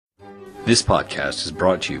This podcast is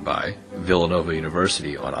brought to you by Villanova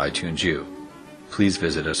University on iTunes U. Please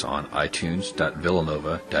visit us on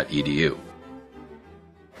itunes.villanova.edu.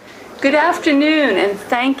 Good afternoon, and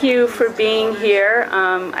thank you for being here.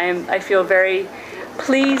 I feel very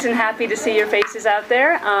pleased and happy to see your faces out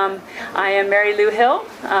there. I am Mary Lou Hill,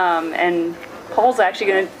 and Paul's actually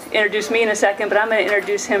going to introduce me in a second, but I'm going to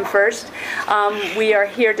introduce him first. We are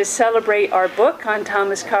here to celebrate our book on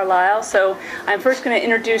Thomas Carlyle. So I'm first going to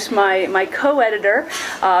introduce my co-editor,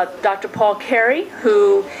 Dr. Paul Carey,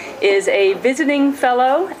 who is a visiting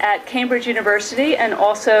fellow at Cambridge University and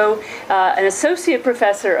also an associate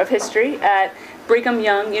professor of history at Brigham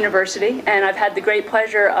Young University, and I've had the great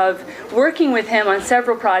pleasure of working with him on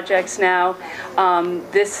several projects now.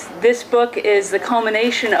 This book is the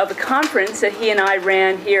culmination of a conference that he and I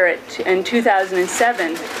ran here in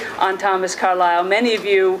 2007 on Thomas Carlyle. Many of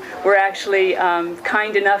you were actually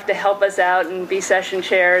kind enough to help us out and be session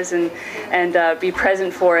chairs and be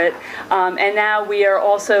present for it. And now we are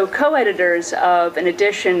also co-editors of an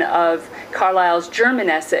edition of Carlyle's German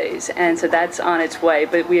essays, and so that's on its way.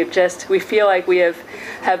 But we feel like we have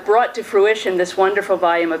brought to fruition this wonderful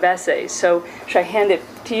volume of essays. So should I hand it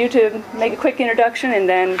to you to make a quick introduction, and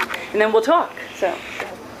then we'll talk. So.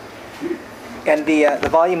 And the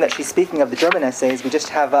volume that she's speaking of, the German essays, we just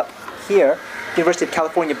have up here. University of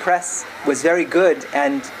California Press was very good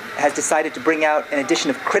and has decided to bring out an edition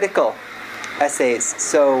of critical essays.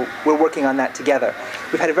 So we're working on that together.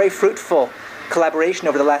 We've had a very fruitful collaboration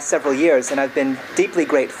over the last several years, and I've been deeply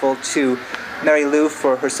grateful to Mary Lou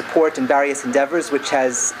for her support in various endeavors, which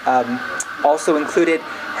has also included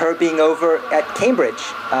her being over at Cambridge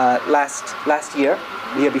last year,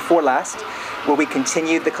 the year before last, where we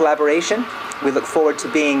continued the collaboration. We look forward to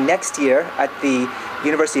being next year at the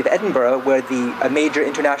University of Edinburgh, where a major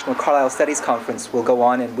international Carlyle Studies conference will go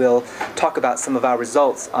on, and we'll talk about some of our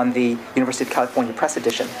results on the University of California Press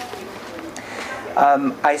edition.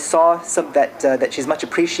 I saw that she's much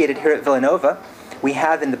appreciated here at Villanova. We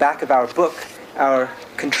have in the back of our book our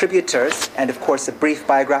contributors, and of course a brief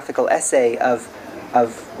biographical essay of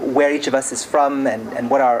where each of us is from and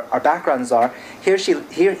what our backgrounds are. Here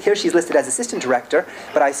she's listed as assistant director,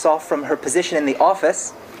 but I saw from her position in the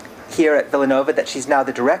office here at Villanova that she's now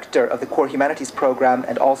the director of the Core Humanities program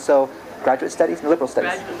and also graduate studies and liberal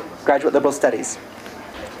studies. Graduate liberal studies.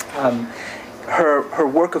 Her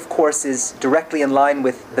work, of course, is directly in line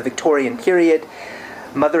with the Victorian period,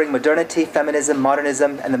 mothering modernity, feminism,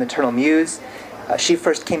 modernism, and the maternal muse. She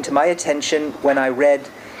first came to my attention when I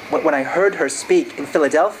heard her speak in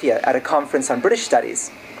Philadelphia at a conference on British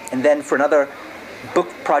studies, and then for another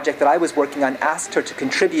book project that I was working on, asked her to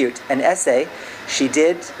contribute an essay. She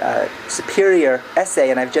did, superior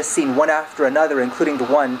essay, and I've just seen one after another, including the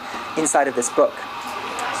one inside of this book.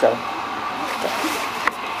 So,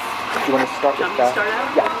 do you want to start with start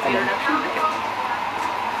out? Yeah. Introduction?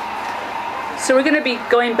 So we're going to be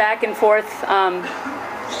going back and forth,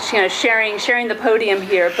 sharing the podium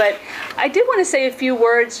here. But I did want to say a few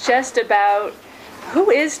words just about who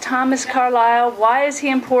is Thomas Carlyle. Why is he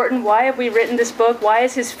important? Why have we written this book? Why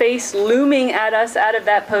is his face looming at us out of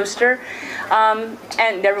that poster?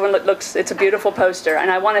 And everyone looks, it's a beautiful poster. And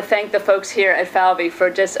I want to thank the folks here at Falvey for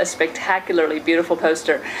just a spectacularly beautiful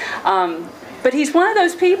poster. But he's one of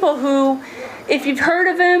those people who, if you've heard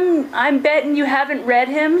of him, I'm betting you haven't read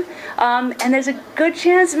him, and there's a good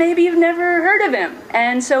chance maybe you've never heard of him.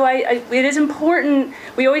 And so it is important.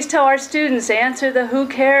 We always tell our students, answer the who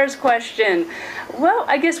cares question. Well,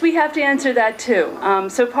 I guess we have to answer that too.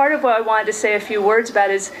 So part of what I wanted to say a few words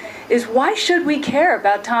about is why should we care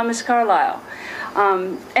about Thomas Carlyle?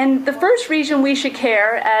 And the first reason we should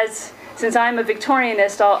care, since I'm a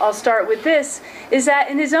Victorianist, I'll start with this, is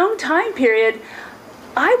that in his own time period,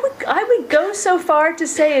 I would go so far to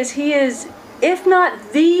say as he is, if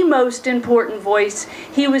not the most important voice,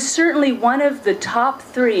 he was certainly one of the top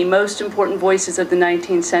 3 most important voices of the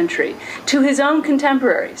 19th century. To his own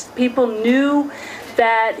contemporaries, people knew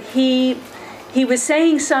that he was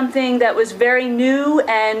saying something that was very new,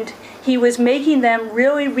 and he was making them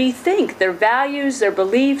really rethink their values, their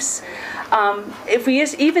beliefs. If we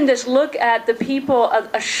even just look at the people,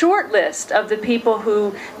 a short list of the people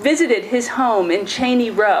who visited his home in Cheney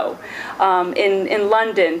Row in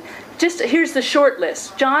London, here's the short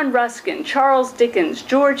list: John Ruskin, Charles Dickens,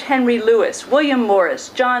 George Henry Lewis, William Morris,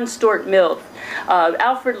 John Stuart Mill,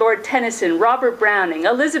 Alfred Lord Tennyson, Robert Browning,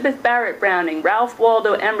 Elizabeth Barrett Browning, Ralph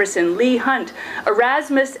Waldo Emerson, Leigh Hunt,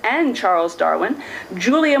 Erasmus and Charles Darwin,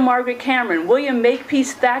 Julia Margaret Cameron, William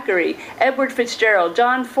Makepeace Thackeray, Edward Fitzgerald,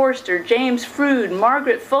 John Forster, James Froude,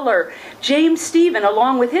 Margaret Fuller, James Stephen,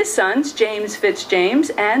 along with his sons, James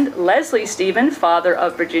Fitzjames and Leslie Stephen, father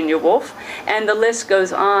of Virginia Woolf, and the list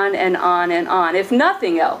goes on and on and on. If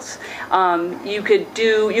nothing else, a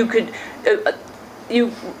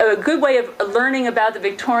good way of learning about the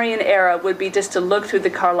Victorian era would be just to look through the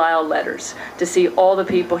Carlyle letters to see all the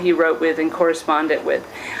people he wrote with and corresponded with.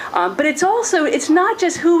 But it's not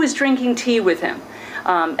just who was drinking tea with him,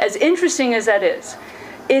 as interesting as that is.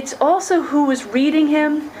 It's also who was reading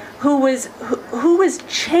him, who was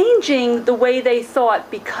changing the way they thought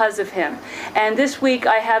because of him. And this week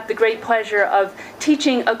I have the great pleasure of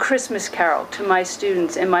teaching A Christmas Carol to my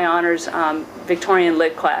students in my honors Victorian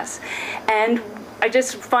Lit class. And I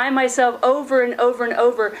just find myself over and over and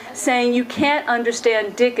over saying you can't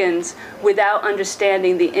understand Dickens without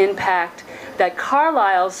understanding the impact that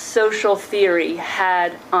Carlyle's social theory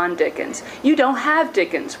had on Dickens. You don't have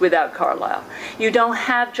Dickens without Carlyle. You don't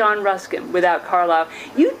have John Ruskin without Carlyle.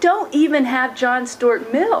 You don't even have John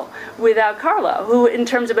Stuart Mill without Carlyle, who in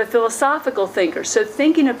terms of a philosophical thinker. So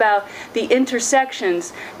thinking about the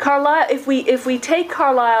intersections, Carlyle, if we take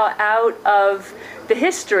Carlyle out of the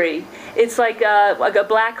history, it's like a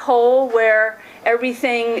black hole where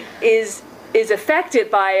everything is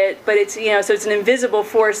affected by it, but it's, so it's an invisible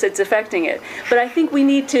force that's affecting it. But I think we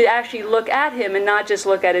need to actually look at him and not just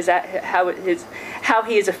look at how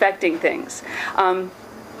he is affecting things.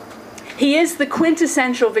 He is the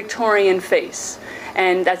quintessential Victorian face.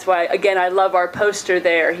 And that's why, again, I love our poster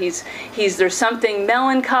there. There's something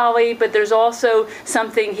melancholy, but there's also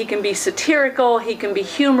something, he can be satirical, he can be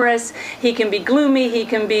humorous, he can be gloomy, he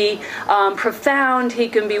can be profound, he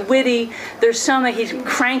can be witty. He's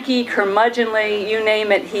cranky, curmudgeonly, you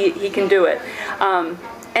name it, he can do it.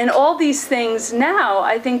 And all these things now,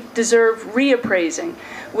 I think, deserve reappraising,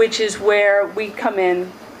 which is where we come in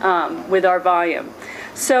with our volume.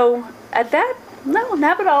 So at that, now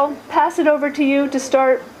but I'll pass it over to you to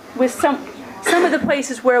start with some of the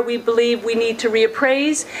places where we believe we need to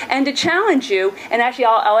reappraise and to challenge you. And actually,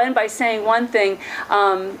 I'll end by saying one thing.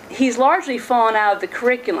 He's largely fallen out of the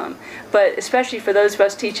curriculum, but especially for those of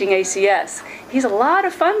us teaching ACS, he's a lot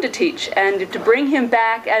of fun to teach, and to bring him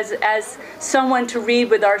back as someone to read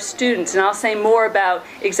with our students. And I'll say more about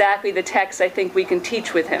exactly the text I think we can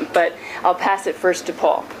teach with him, but I'll pass it first to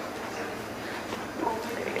Paul.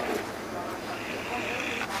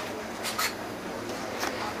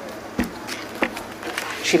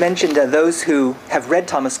 She mentioned those who have read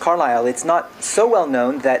Thomas Carlyle. It's not so well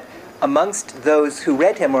known that amongst those who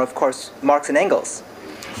read him were, of course, Marx and Engels.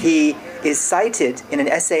 He is cited in an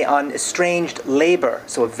essay on estranged labor,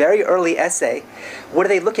 so a very early essay. What are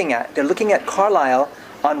they looking at? They're looking at Carlyle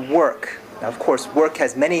on work. Now, of course, work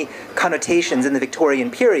has many connotations in the Victorian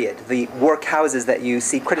period, the workhouses that you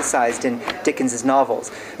see criticized in Dickens's novels.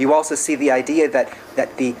 You also see the idea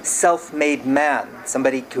that the self-made man,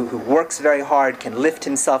 somebody who works very hard, can lift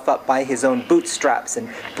himself up by his own bootstraps and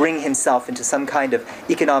bring himself into some kind of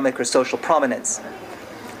economic or social prominence.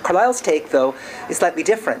 Carlyle's take, though, is slightly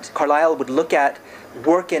different. Carlyle would look at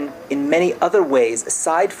work in many other ways,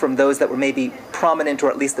 aside from those that were maybe prominent, or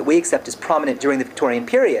at least that we accept as prominent during the Victorian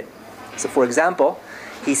period. So, for example,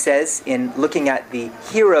 he says, in looking at the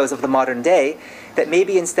heroes of the modern day, that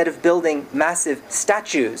maybe instead of building massive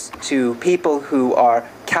statues to people who are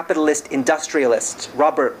capitalist industrialists,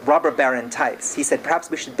 robber baron types, he said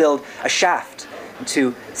perhaps we should build a shaft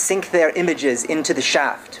to sink their images into the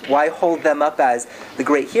shaft. Why hold them up as the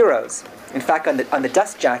great heroes? In fact, on the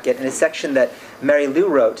dust jacket, in a section that Mary Lou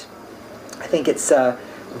wrote, I think it's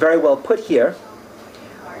very well put here,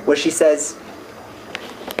 where she says,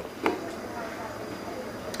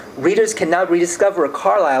 readers can now rediscover a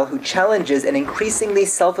Carlyle who challenges an increasingly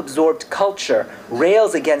self-absorbed culture,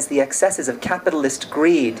 rails against the excesses of capitalist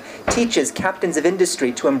greed, teaches captains of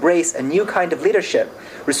industry to embrace a new kind of leadership,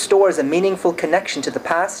 restores a meaningful connection to the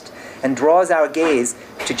past, and draws our gaze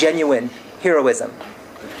to genuine heroism.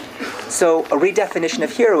 So a redefinition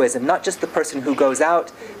of heroism, not just the person who goes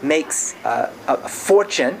out, makes a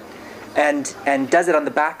fortune, and does it on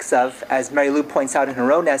the backs of, as Mary Lou points out in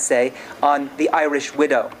her own essay, on the Irish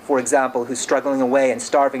widow, for example, who's struggling away and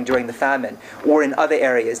starving during the famine, or in other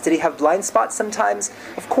areas. Did he have blind spots sometimes?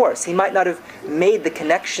 Of course. He might not have made the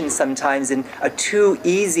connection sometimes in a too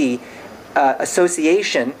easy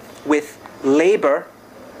association with labor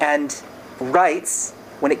and rights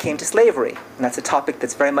when it came to slavery. And that's a topic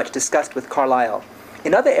that's very much discussed with Carlyle.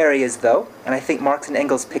 In other areas, though, and I think Marx and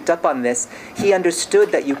Engels picked up on this, he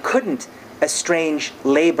understood that you couldn't estrange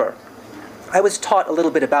labor. I was taught a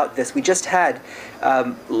little bit about this. We just had,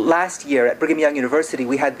 last year at Brigham Young University,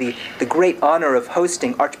 we had the great honor of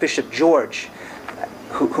hosting Archbishop George,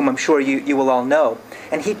 whom I'm sure you will all know.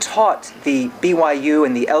 And he taught the BYU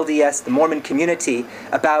and the LDS, the Mormon community,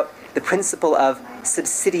 about the principle of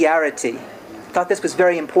subsidiarity. I thought this was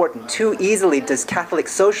very important. Too easily does Catholic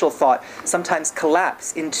social thought sometimes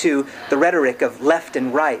collapse into the rhetoric of left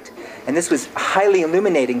and right. And this was highly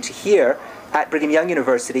illuminating to hear at Brigham Young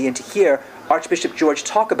University and to hear Archbishop George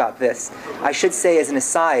talk about this. I should say as an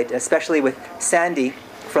aside, especially with Sandy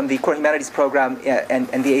from the Core Humanities program and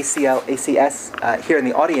the ACS here in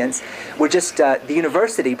the audience, we're just, the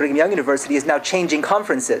university, Brigham Young University, is now changing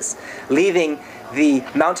conferences, leaving the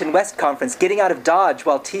Mountain West Conference, getting out of Dodge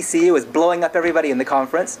while TCU is blowing up everybody in the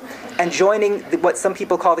conference, and joining what some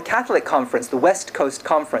people call the Catholic Conference, the West Coast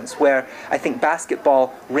Conference, where I think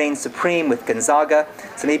basketball reigns supreme with Gonzaga.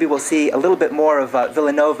 So maybe we'll see a little bit more of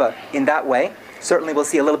Villanova in that way. Certainly we'll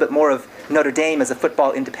see a little bit more of Notre Dame as a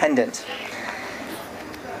football independent.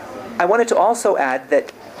 I wanted to also add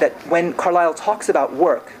that when Carlyle talks about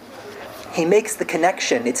work, he makes the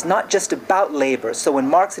connection. It's not just about labor. So when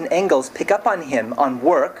Marx and Engels pick up on him on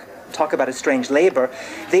work, talk about estranged labor,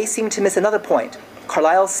 they seem to miss another point.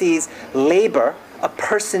 Carlyle sees labor, a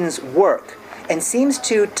person's work, and seems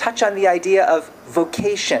to touch on the idea of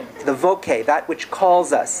vocation, the voce, that which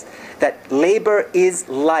calls us, that labor is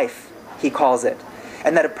life, he calls it,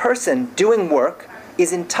 and that a person doing work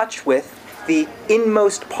is in touch with the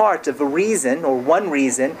inmost part of a reason, or one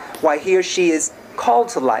reason, why he or she is called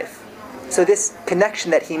to life. So this connection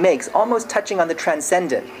that he makes, almost touching on the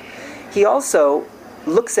transcendent. He also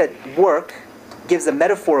looks at work, gives a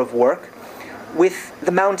metaphor of work, with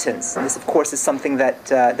the mountains. And this, of course, is something that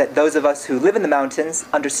those of us who live in the mountains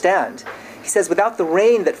understand. He says, without the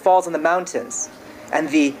rain that falls on the mountains and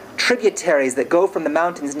the tributaries that go from the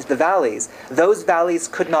mountains into the valleys, those valleys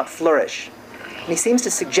could not flourish. And he seems to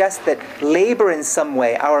suggest that labor in some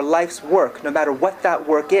way, our life's work, no matter what that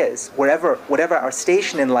work is, whatever our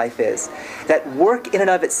station in life is, that work in and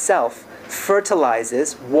of itself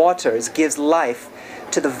fertilizes, waters, gives life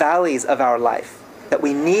to the valleys of our life, that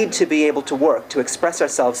we need to be able to work, to express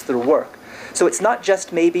ourselves through work. So it's not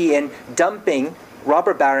just maybe in dumping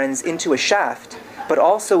robber barons into a shaft, but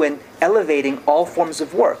also in elevating all forms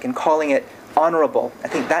of work and calling it honorable. I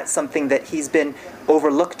think that's something that he's been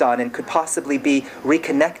overlooked on and could possibly be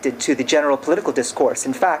reconnected to the general political discourse.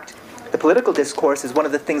 In fact, the political discourse is one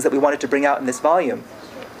of the things that we wanted to bring out in this volume.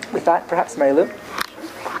 With that, perhaps, Mary Lou?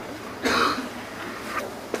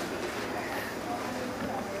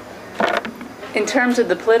 In terms of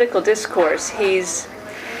the political discourse, he's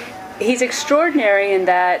extraordinary in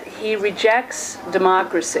that he rejects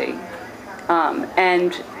democracy,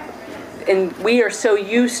 and we are so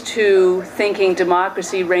used to thinking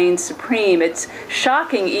democracy reigns supreme. It's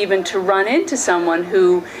shocking even to run into someone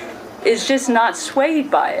who is just not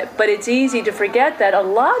swayed by it. But it's easy to forget that a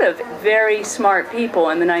lot of very smart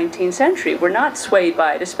people in the 19th century were not swayed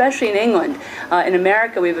by it, especially in England. In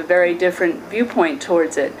America, we have a very different viewpoint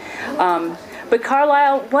towards it. But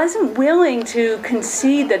Carlyle wasn't willing to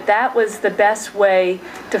concede that that was the best way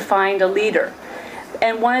to find a leader.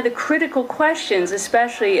 And one of the critical questions,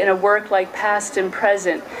 especially in a work like Past and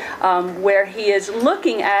Present, where he is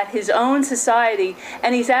looking at his own society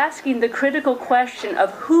and he's asking the critical question of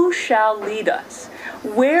who shall lead us?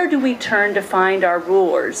 Where do we turn to find our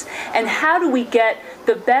rulers? And how do we get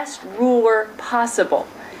the best ruler possible?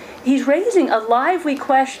 He's raising a lively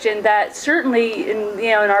question that certainly in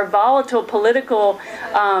our volatile political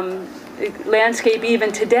landscape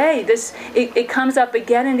even today, it comes up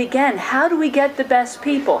again and again. How do we get the best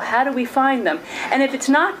people? How do we find them? And if it's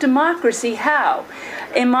not democracy, how?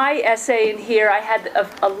 In my essay in here, I had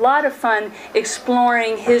a lot of fun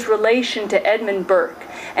exploring his relation to Edmund Burke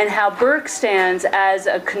and how Burke stands as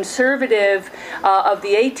a conservative of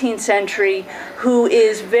the 18th century who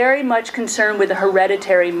is very much concerned with a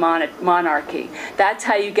hereditary monarchy. That's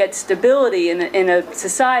how you get stability in a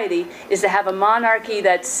society, is to have a monarchy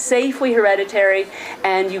that's safely hereditary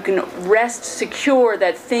and you can rest secure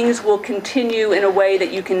that things will continue in a way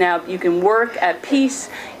that you can work at peace,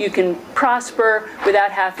 you can prosper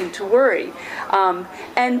without having to worry.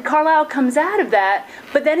 And Carlyle comes out of that,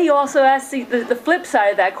 but then he also asks the flip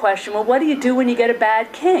side of that question, well, what do you do when you get a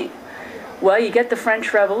bad king? Well, you get the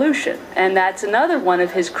French Revolution, and that's another one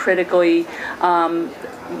of his critically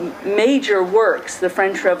major works, the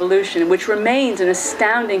French Revolution, which remains an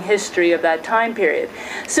astounding history of that time period.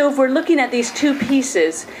 So if we're looking at these two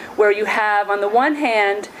pieces, where you have, on the one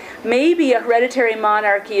hand, maybe a hereditary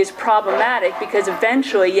monarchy is problematic because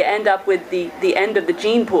eventually you end up with the end of the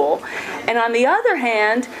gene pool. And on the other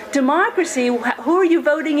hand, democracy, who are you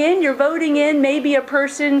voting in? You're voting in maybe a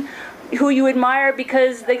person who you admire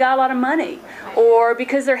because they got a lot of money, or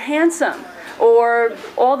because they're handsome, or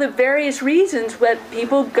all the various reasons that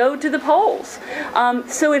people go to the polls.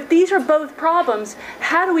 So if these are both problems,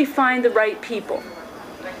 how do we find the right people?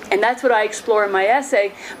 And that's what I explore in my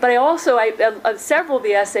essay. But I also, several of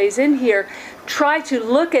the essays in here, try to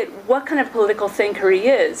look at what kind of political thinker he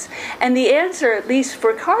is. And the answer, at least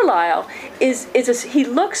for Carlyle, is he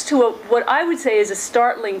looks to what I would say is a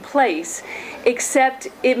startling place, except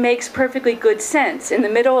it makes perfectly good sense. In the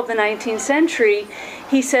middle of the 19th century,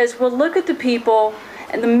 he says, well, look at the people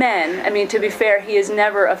and the men. I mean, to be fair, he is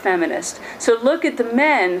never a feminist. So look at the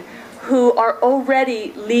men who are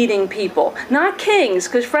already leading people, not kings,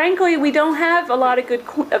 because frankly we don't have a lot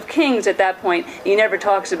of kings at that point. He never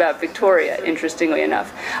talks about Victoria, interestingly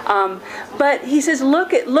enough. But he says,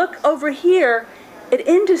 look over here at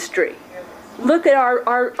industry. Look at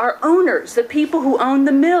our owners, the people who own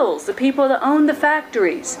the mills, the people that own the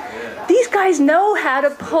factories. These guys know how to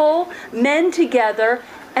pull men together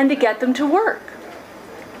and to get them to work.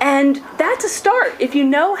 And that's a start. If you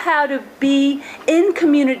know how to be in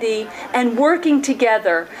community and working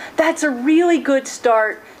together, that's a really good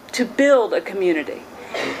start to build a community.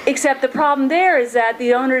 Except the problem there is that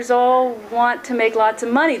the owners all want to make lots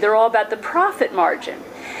of money. They're all about the profit margin.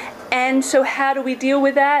 And so how do we deal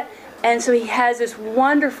with that? And so he has this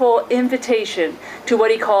wonderful invitation to what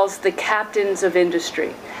he calls the captains of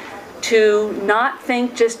industry, to not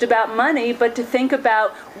think just about money, but to think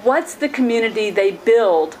about what's the community they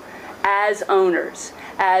build as owners,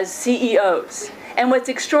 as CEOs. And what's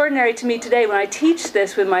extraordinary to me today when I teach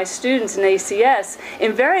this with my students in ACS,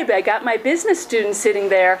 invariably I got my business students sitting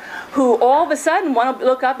there who all of a sudden want to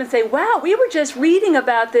look up and say, wow, we were just reading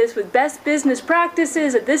about this with best business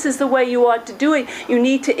practices, that this is the way you ought to do it. You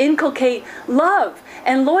need to inculcate love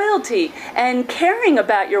and loyalty and caring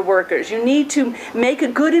about your workers. You need to make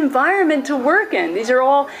a good environment to work in. These are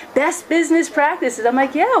all best business practices. I'm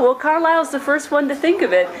like, yeah, well, Carlyle's the first one to think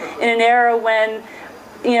of it in an era when,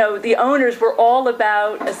 you know, the owners were all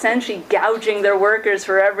about essentially gouging their workers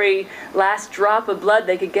for every last drop of blood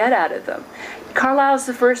they could get out of them. Carlyle's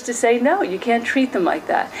the first to say, no, you can't treat them like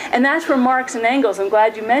that. And that's where Marx and Engels, I'm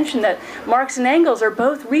glad you mentioned that, Marx and Engels are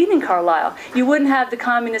both reading Carlyle. You wouldn't have the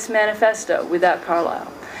Communist Manifesto without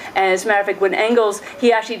Carlyle. And as a matter of fact, when Engels,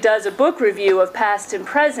 he actually does a book review of Past and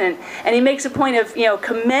Present, and he makes a point of, you know,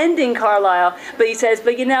 commending Carlyle, but he says,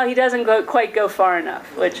 but you know, he doesn't quite go far enough,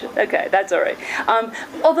 which, okay, that's all right.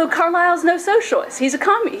 Although Carlyle's no socialist. He's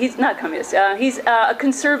he's not communist. He's a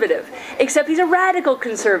conservative, except he's a radical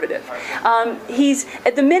conservative.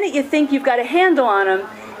 At the minute you think you've got a handle on him,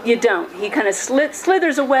 you don't. He kind of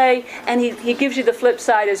slithers away, and he gives you the flip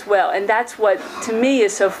side as well. And that's what, to me,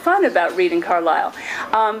 is so fun about reading Carlyle.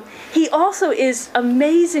 He also is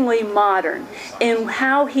amazingly modern in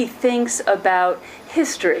how he thinks about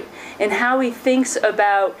history, and how he thinks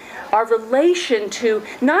about our relation to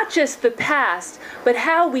not just the past, but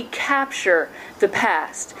how we capture the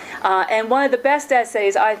past. And one of the best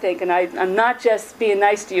essays, I think, and I'm not just being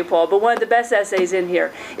nice to you, Paul, but one of the best essays in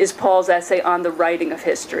here is Paul's essay on the writing of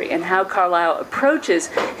history and how Carlyle approaches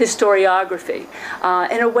historiography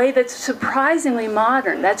in a way that's surprisingly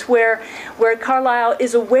modern. That's where Carlyle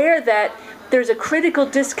is aware that there's a critical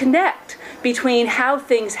disconnect between how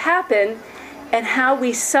things happen and how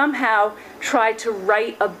we somehow try to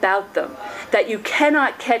write about them. That you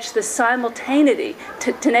cannot catch the simultaneity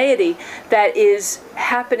that is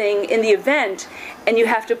happening in the event, and you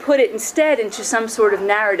have to put it instead into some sort of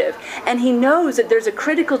narrative. And he knows that there's a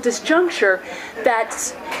critical disjuncture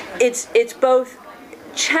that's it's both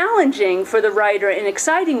challenging for the writer in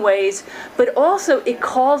exciting ways, but also it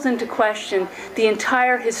calls into question the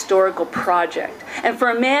entire historical project. And for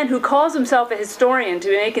a man who calls himself a historian to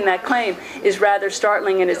be making that claim is rather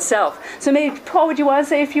startling in itself. So maybe, Paul, would you want to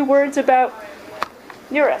say a few words about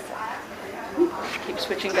your essay? Keep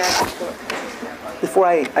switching back and forth. Before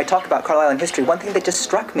I talk about Carlyle and history, one thing that just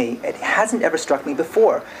struck me, it hasn't ever struck me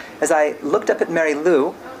before. As I looked up at Mary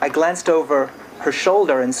Lou, I glanced over her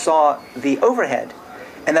shoulder and saw the overhead.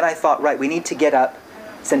 And then I thought, right, we need to get up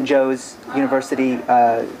St. Joe's University,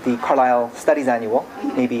 the Carlyle Studies Annual,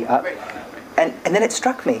 maybe up. And then it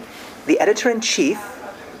struck me, the editor-in-chief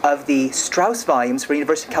of the Strauss volumes for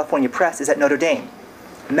University of California Press is at Notre Dame.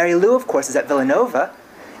 Mary Lou, of course, is at Villanova,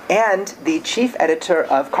 and the chief editor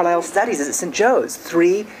of Carlyle Studies is at St. Joe's,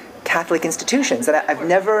 3 Catholic institutions. And I've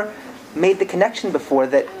never made the connection before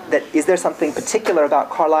that is there something particular about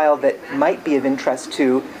Carlyle that might be of interest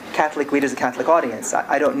to Catholic readers, a Catholic audience.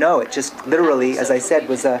 I don't know. It just literally, as I said,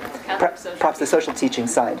 was perhaps the social teaching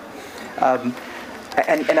side.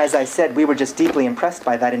 And as I said, we were just deeply impressed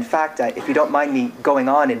by that. In fact, if you don't mind me going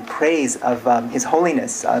on in praise of His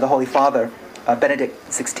Holiness, the Holy Father, Benedict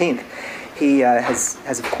XVI, he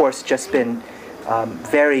has of course just been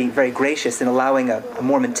very, very gracious in allowing a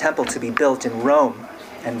Mormon temple to be built in Rome.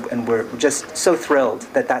 And we're just so thrilled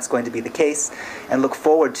that that's going to be the case, and look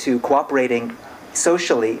forward to cooperating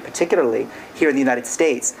socially, particularly here in the United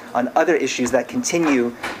States, on other issues that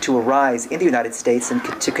continue to arise in the United States and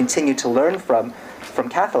to continue to learn from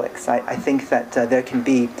Catholics. I think that there can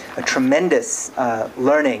be a tremendous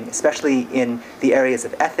learning, especially in the areas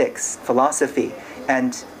of ethics, philosophy,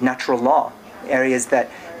 and natural law, areas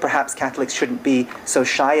that perhaps Catholics shouldn't be so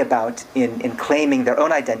shy about in claiming their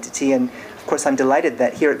own identity. And of course, I'm delighted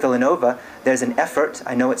that here at Villanova, there's an effort,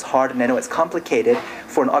 I know it's hard and I know it's complicated,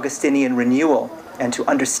 for an Augustinian renewal and to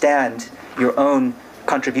understand your own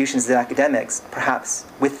contributions as academics, perhaps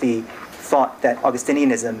with the thought that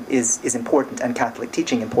Augustinianism is important and Catholic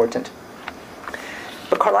teaching important.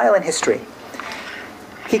 But Carlyle in history.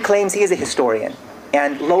 He claims he is a historian.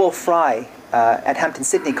 And Lowell Fry at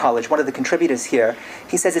Hampton-Sydney College, one of the contributors here,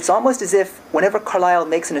 he says it's almost as if whenever Carlyle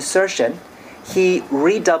makes an assertion, he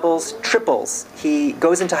redoubles, triples. He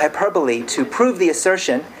goes into hyperbole to prove the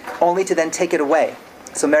assertion, only to then take it away.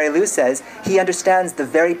 So Mary Lou says he understands the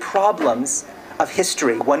very problems of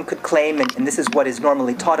history. One could claim, and this is what is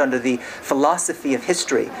normally taught under the philosophy of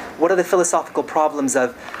history, what are the philosophical problems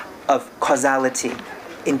of causality,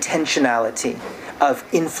 intentionality, of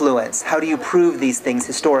influence? How do you prove these things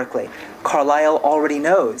historically? Carlyle already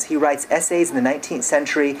knows. He writes essays in the 19th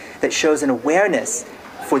century that shows an awareness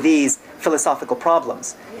for these philosophical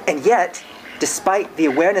problems. And yet, despite the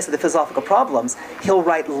awareness of the philosophical problems, he'll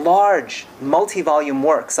write large, multi-volume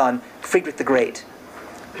works on Friedrich the Great,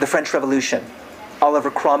 the French Revolution,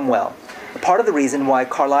 Oliver Cromwell. Part of the reason why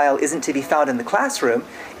Carlyle isn't to be found in the classroom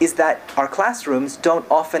is that our classrooms don't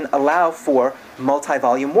often allow for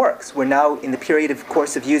multi-volume works. We're now in the period, of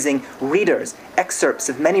course, of using readers, excerpts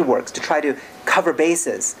of many works to try to cover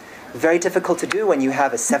bases. Very difficult to do when you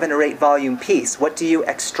have a 7 or 8 volume piece. What do you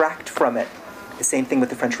extract from it? The same thing with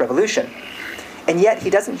the French Revolution. And yet he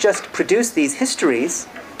doesn't just produce these histories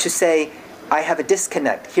to say, I have a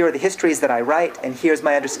disconnect. Here are the histories that I write, and here's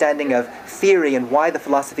my understanding of theory and why the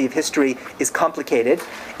philosophy of history is complicated.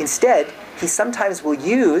 Instead, he sometimes will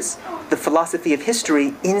use the philosophy of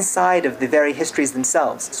history inside of the very histories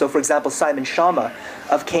themselves. So, for example, Simon Schama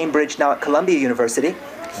of Cambridge, now at Columbia University,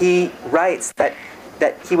 he writes that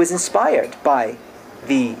he was inspired by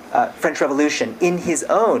the French Revolution in his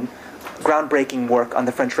own groundbreaking work on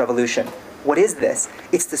the French Revolution. What is this?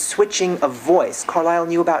 It's the switching of voice. Carlyle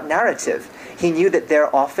knew about narrative. He knew that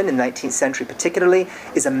there often, in the 19th century particularly,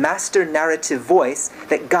 is a master narrative voice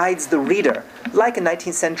that guides the reader, like a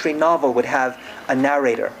 19th century novel would have a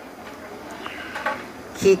narrator.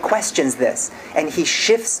 He questions this, and he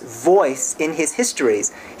shifts voice in his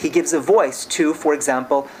histories. He gives a voice to, for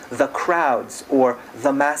example, the crowds or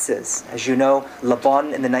the masses. As you know, Le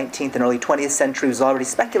Bon in the 19th and early 20th century was already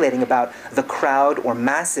speculating about the crowd or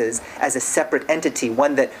masses as a separate entity,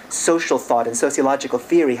 one that social thought and sociological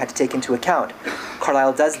theory had to take into account.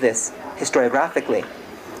 Carlyle does this historiographically.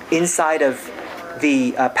 Inside of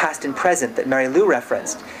the past and present that Mary Lou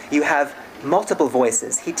referenced, you have multiple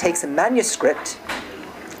voices. He takes a manuscript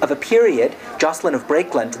of a period, Jocelyn of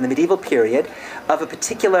Brakeland in the medieval period, of a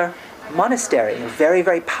particular monastery, a very,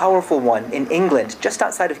 very powerful one in England, just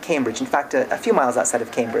outside of Cambridge, in fact, a few miles outside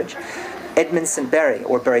of Cambridge, Edmund St. Bury,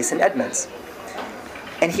 or Bury St. Edmunds.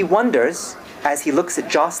 And he wonders, as he looks at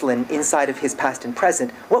Jocelyn inside of his past and present,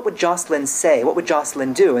 what would Jocelyn say? What would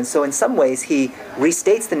Jocelyn do? And so in some ways he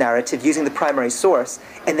restates the narrative using the primary source,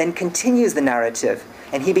 and then continues the narrative.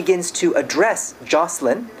 And he begins to address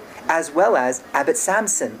Jocelyn, as well as Abbot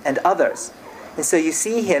Samson and others. And so you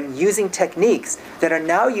see him using techniques that are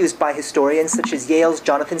now used by historians such as Yale's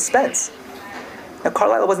Jonathan Spence. Now,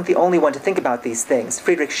 Carlyle wasn't the only one to think about these things.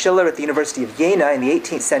 Friedrich Schiller at the University of Jena in the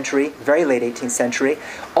 18th century, very late 18th century,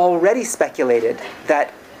 already speculated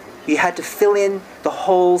that you had to fill in the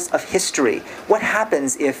holes of history. What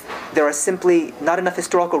happens if there are simply not enough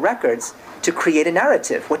historical records to create a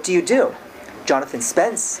narrative? What do you do? Jonathan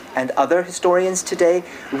Spence and other historians today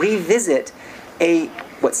revisit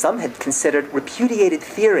what some had considered repudiated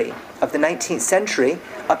theory of the 19th century,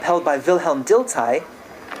 upheld by Wilhelm Dilthey,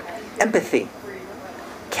 empathy.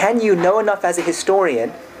 Can you know enough as a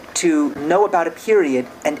historian to know about a period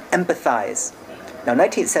and empathize. Now,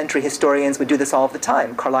 19th century historians would do this all the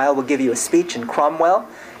time. Carlyle will give you a speech in Cromwell,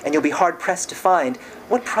 and you'll be hard-pressed to find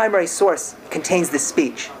what primary source contains this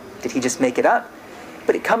speech. Did he just make it up?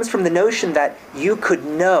 But it comes from the notion that you could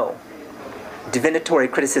know, divinatory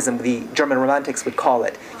criticism, the German Romantics would call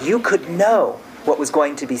it, you could know what was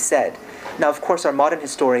going to be said. Now, of course, our modern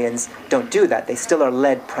historians don't do that. They still are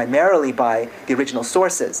led primarily by the original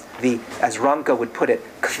sources, the, as Ranke would put it,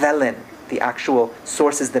 Quellen, the actual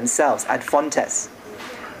sources themselves, ad fontes.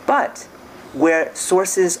 But where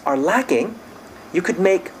sources are lacking, you could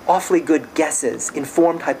make awfully good guesses,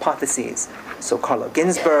 informed hypotheses. So Carlo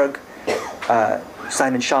Ginzburg,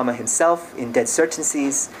 Simon Schama himself in Dead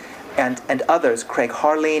Certainties, and others, Craig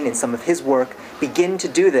Harleen in some of his work, begin to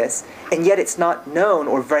do this, and yet it's not known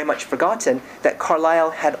or very much forgotten that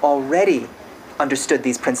Carlyle had already understood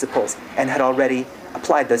these principles and had already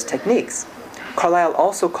applied those techniques. Carlyle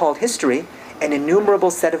also called history an innumerable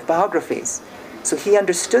set of biographies. So he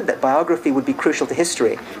understood that biography would be crucial to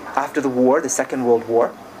history. After the war, the Second World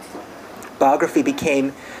War, biography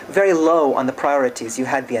became very low on the priorities. You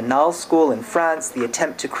had the Annales School in France, the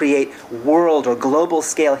attempt to create world or global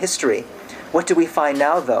scale history. What do we find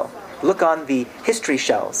now, though? Look on the history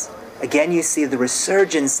shelves. Again, you see the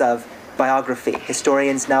resurgence of biography.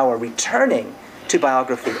 Historians now are returning to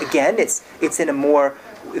biography. Again, it's in a more,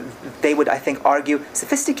 they would, I think, argue,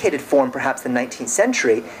 sophisticated form perhaps than 19th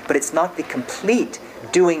century, but it's not the complete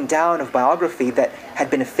doing down of biography that had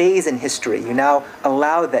been a phase in history. You now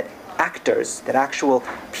allow that actors, that actual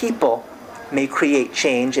people may create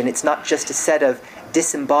change, and it's not just a set of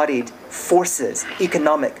disembodied forces,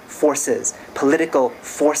 economic forces, political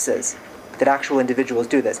forces, that actual individuals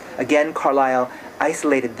do this. Again, Carlyle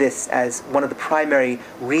isolated this as one of the primary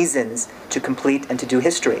reasons to complete and to do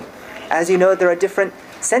history. As you know, there are different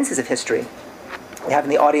senses of history. We have in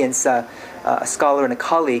the audience a scholar and a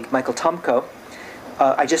colleague, Michael Tomko.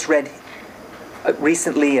 I just read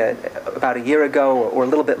recently, about a year ago or a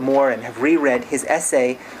little bit more, and have reread his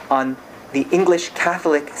essay on the English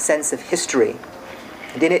Catholic sense of history.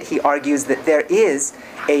 And in it he argues that there is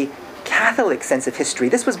a Catholic sense of history.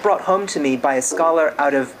 This was brought home to me by a scholar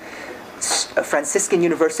out of Franciscan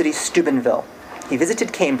University, Steubenville. He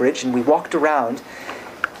visited Cambridge and we walked around.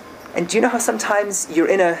 And do you know how sometimes you're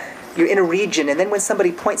in a region, and then when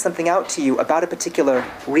somebody points something out to you about a particular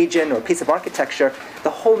region or piece of architecture, the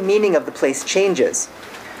whole meaning of the place changes.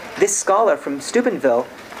 This scholar from Steubenville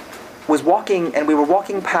was walking, and we were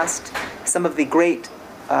walking past some of the great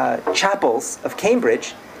chapels of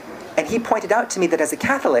Cambridge, and he pointed out to me that as a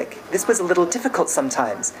Catholic, this was a little difficult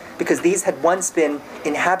sometimes, because these had once been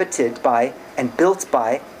inhabited by and built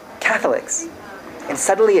by Catholics. And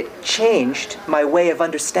suddenly it changed my way of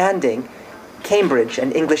understanding Cambridge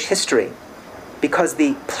and English history, because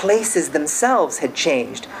the places themselves had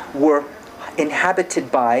changed, were inhabited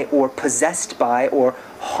by or possessed by or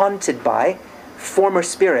haunted by former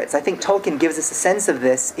spirits. I think Tolkien gives us a sense of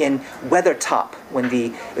this in Weathertop, when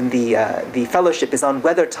the fellowship is on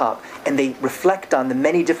Weathertop, and they reflect on the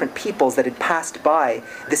many different peoples that had passed by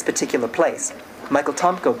this particular place. Michael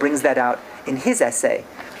Tomko brings that out in his essay.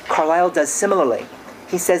 Carlyle does similarly.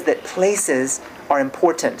 He says that places are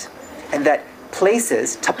important, and that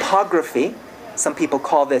places, topography, some people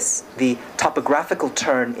call this the topographical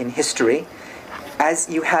turn in history, as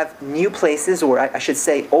you have new places, or I should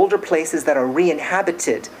say older places that are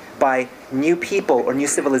re-inhabited by new people or new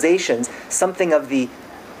civilizations, something of the,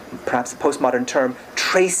 perhaps a postmodern term,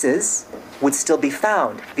 traces would still be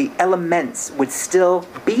found. The elements would still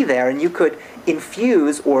be there, and you could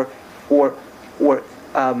infuse or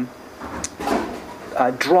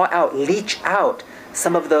draw out, leach out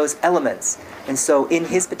some of those elements. And so in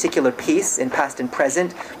his particular piece, in Past and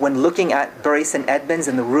Present, when looking at Bury St. Edmunds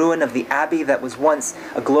and the ruin of the abbey that was once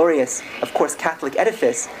a glorious, of course, Catholic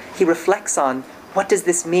edifice, he reflects on what does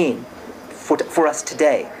this mean for us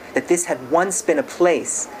today, that this had once been a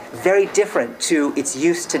place very different to its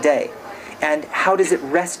use today. And how does it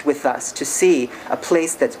rest with us to see a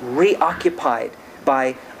place that's reoccupied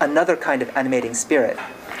by another kind of animating spirit?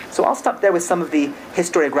 So I'll stop there with some of the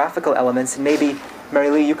historiographical elements, and maybe Mary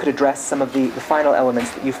Lee, you could address some of the final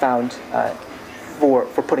elements that you found for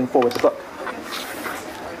putting forward the book.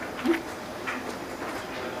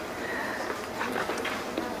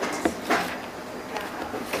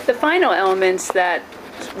 The final elements that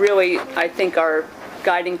really, I think, are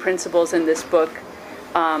guiding principles in this book,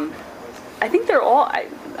 I think they're all, I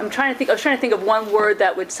was trying to think of one word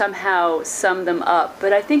that would somehow sum them up,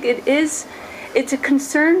 but I think it's a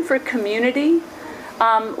concern for community,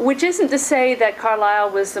 which isn't to say that Carlyle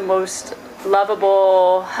was the most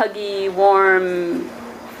lovable, huggy, warm,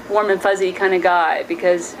 warm and fuzzy kind of guy,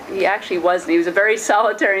 because he actually wasn't. He was a very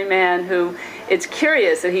solitary man who, it's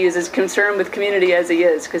curious that he is as concerned with community as he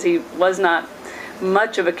is, because he was not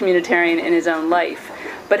much of a communitarian in his own life.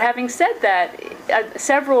 But having said that,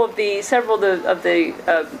 several of the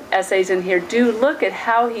essays in here do look at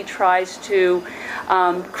how he tries to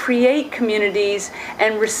create communities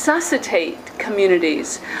and resuscitate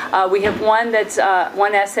communities. We have one that's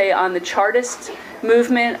one essay on the Chartist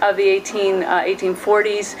movement of the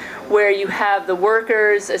 1840s, where you have the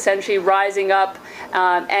workers essentially rising up,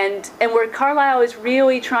 and where Carlyle is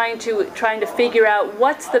really trying to figure out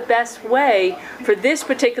what's the best way for this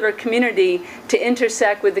particular community to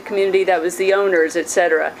intersect with the community that was the owners,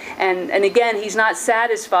 etc. And again, he's not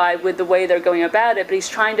satisfied with the way they're going about it, but he's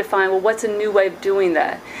trying to find, well, what's a new way of doing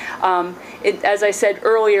that? As I said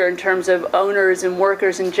earlier, in terms of owners and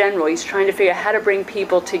workers in general, he's trying to figure out how to bring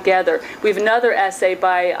people together. We have another essay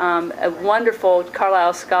by a wonderful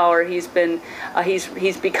Carlyle scholar. He's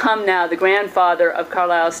become now the grandfather of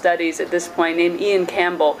Carlyle studies at this point, named Ian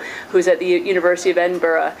Campbell, who's at the University of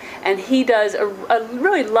Edinburgh, and he does a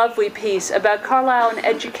really lovely piece about Carlyle and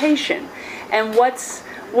education, and what's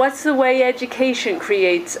the way education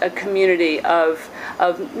creates a community of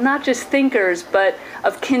not just thinkers, but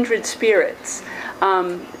of kindred spirits.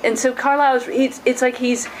 And so Carlyle, it's like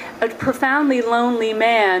he's a profoundly lonely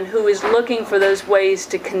man who is looking for those ways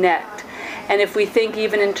to connect. And if we think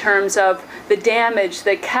even in terms of the damage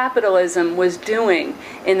that capitalism was doing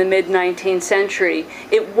in the mid-19th century,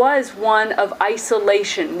 it was one of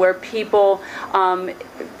isolation, where people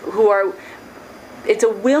it's a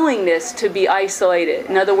willingness to be isolated.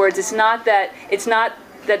 In other words, it's not that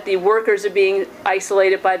the workers are being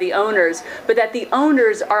isolated by the owners, but that the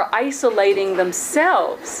owners are isolating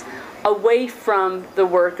themselves away from the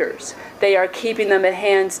workers. They are keeping them at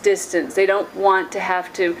hand's distance. They don't want to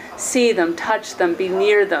have to see them, touch them, be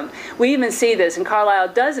near them. We even see this, and Carlyle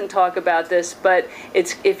doesn't talk about this, but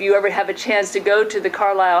it's, if you ever have a chance to go to the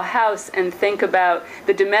Carlyle house and think about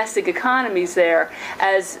the domestic economies there,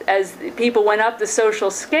 as people went up the social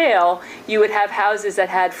scale, you would have houses that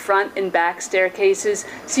had front and back staircases,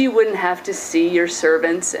 so you wouldn't have to see your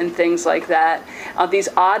servants and things like that. These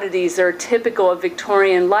oddities are typical of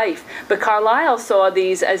Victorian life. But Carlyle saw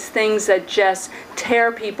these as things that just tear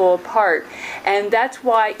people apart. And that's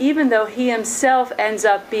why, even though he himself ends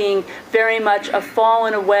up being very much a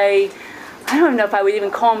fallen away, I don't know if I would even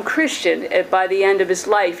call him Christian by the end of his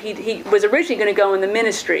life. He was originally going to go in the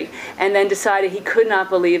ministry and then decided he could not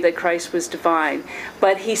believe that Christ was divine.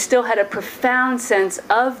 But he still had a profound sense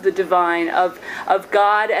of the divine, of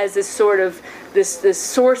God as this sort of this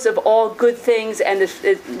source of all good things, and this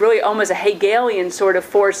really almost a Hegelian sort of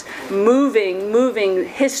force moving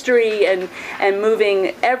history and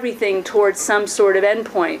moving everything towards some sort of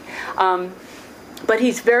endpoint. But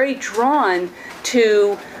he's very drawn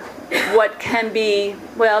to what can be,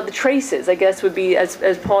 well, the traces, I guess would be,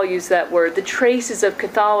 as Paul used that word, the traces of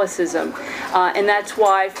Catholicism. And that's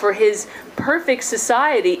why for his perfect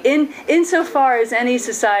society, insofar as any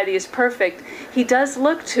society is perfect, he does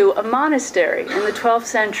look to a monastery in the 12th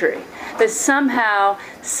century, that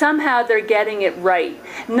somehow they're getting it right.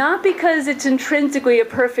 Not because it's intrinsically a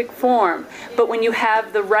perfect form, but when you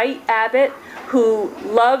have the right abbot who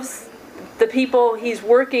loves the people he's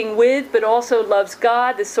working with, but also loves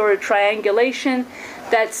God, this sort of triangulation,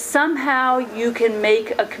 that somehow you can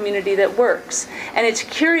make a community that works. And it's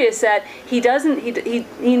curious that he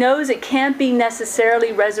knows it can't be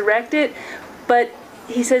necessarily resurrected, but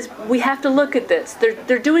he says, we have to look at this.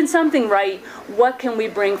 They're doing something right. What can we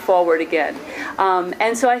bring forward again?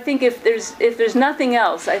 And so I think if there's nothing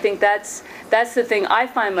else, I think that's the thing I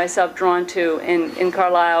find myself drawn to in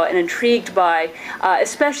Carlyle and intrigued by,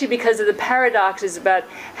 especially because of the paradoxes about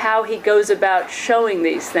how he goes about showing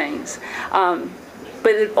these things.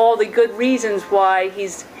 But all the good reasons why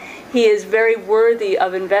he is very worthy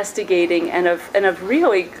of investigating and of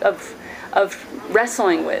really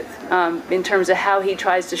wrestling with in terms of how he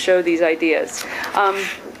tries to show these ideas.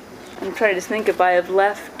 I'm trying to think if I have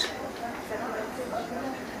left.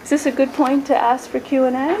 Is this a good point to ask for Q&A,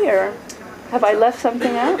 or have I left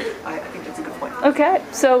something out? I think that's a good point. Okay,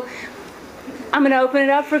 so I'm going to open it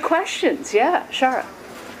up for questions. Yeah, Shara.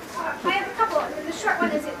 I have a couple. The short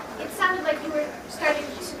one is, it sounded like you were starting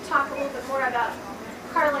to talk a little bit more about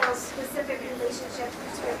Carlyle's specific relationship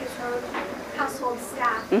to his own household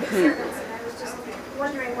staff, servants, and I was just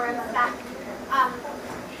wondering where I'm at that.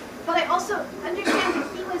 But I also understand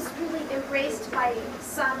that he was really embraced by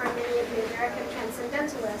some or many of the American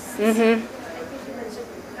transcendentalists. I think you mentioned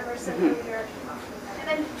Emerson earlier. And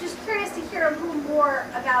I'm just curious to hear a little more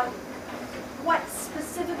about what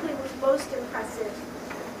specifically was most impressive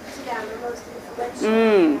to them or most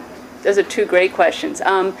influential? Those are two great questions. Do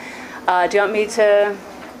you want me to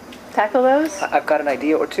tackle those? I've got an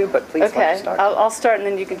idea or two, but please let me Okay, start. I'll start and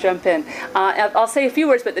then you can jump in. I'll say a few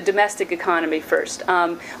words about the domestic economy first.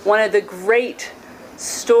 One of the great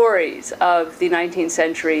stories of the 19th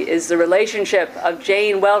century is the relationship of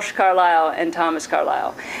Jane Welsh Carlyle and Thomas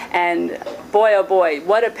Carlyle. And boy, oh boy,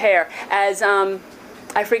 what a pair. As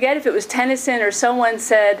I forget if it was Tennyson or someone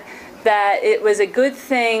said that it was a good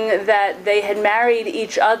thing that they had married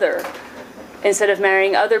each other instead of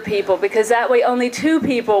marrying other people, because that way only 2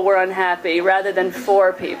 people were unhappy rather than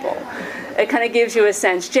 4 people. It kind of gives you a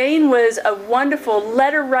sense. Jane was a wonderful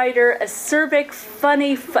letter writer, acerbic,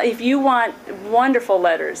 funny, if you want wonderful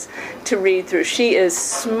letters to read through. She is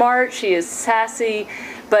smart, she is sassy,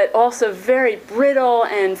 but also very brittle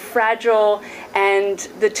and fragile. And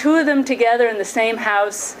the 2 of them together in the same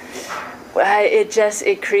house,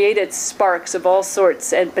 it created sparks of all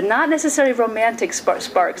sorts, but not necessarily romantic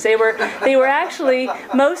sparks. They were actually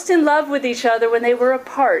most in love with each other when they were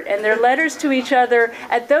apart, and their letters to each other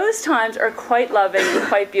at those times are quite loving and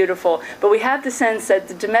quite beautiful. But we have the sense that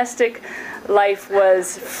the domestic life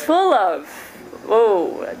was full of,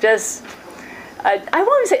 I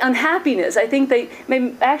won't say unhappiness. I think they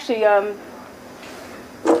may actually.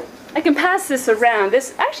 I can pass this around.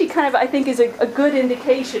 This actually kind of, I think, is a good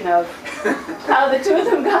indication of how the 2 of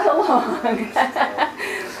them got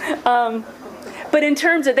along. But in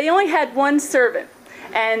terms of, they only had 1 servant.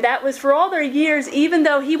 And that was for all their years, even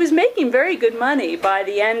though he was making very good money by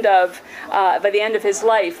the end of his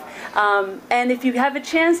life. And if you have a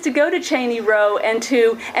chance to go to Cheney Row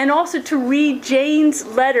and also to read Jane's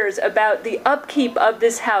letters about the upkeep of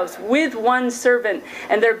this house with 1 servant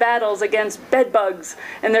and their battles against bedbugs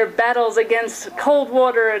and their battles against cold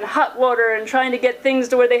water and hot water and trying to get things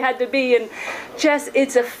to where they had to be, and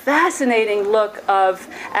it's a fascinating look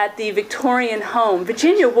at the Victorian home.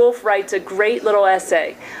 Virginia Woolf writes a great little essay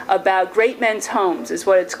about great men's homes, is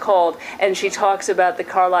what it's called, and she talks about the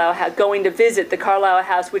Carlyle house, going to visit the Carlyle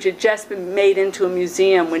house, which had just been made into a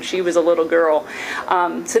museum when she was a little girl.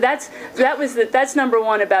 So that's number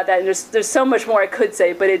 1 about that. And there's so much more I could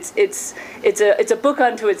say, but it's a book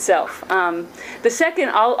unto itself. The second,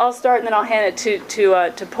 I'll start and then I'll hand it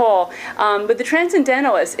to Paul. But the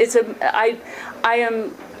Transcendentalists,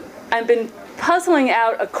 I've been puzzling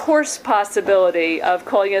out a course possibility of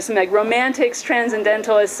calling us like romantics,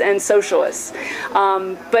 transcendentalists, and socialists.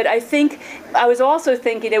 But I was also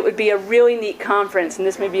thinking it would be a really neat conference, and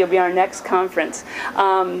this maybe will be our next conference,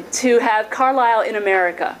 to have Carlyle in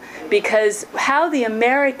America, because how the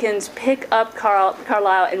Americans pick up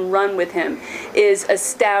Carlyle and run with him is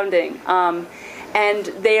astounding. And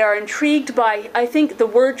they are intrigued by, I think, the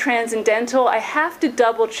word transcendental. I have to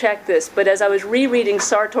double check this, but as I was rereading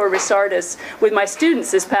Sartor Resartus with my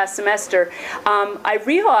students this past semester, I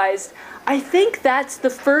realized I think that's the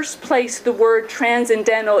first place the word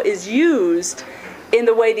transcendental is used in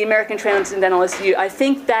the way the American Transcendentalists use. I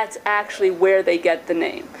think that's actually where they get the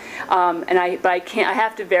name. But I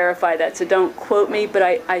have to verify that, so don't quote me, but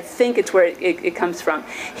I think it's where it comes from.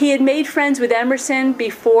 He had made friends with Emerson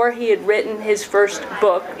before he had written his first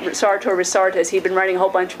book, Sartor Resartus. He'd been writing a whole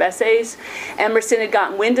bunch of essays. Emerson had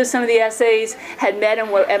gotten wind of some of the essays, had met him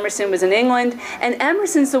when Emerson was in England, and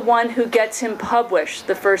Emerson's the one who gets him published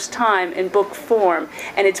the first time in book form,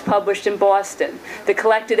 and it's published in Boston. The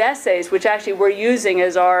collected essays, which actually we're using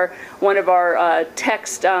as one of our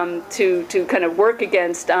texts to kind of work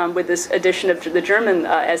against with this edition of the German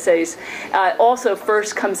essays, also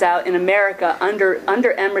first comes out in America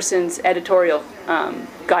under Emerson's editorial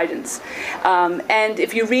guidance. And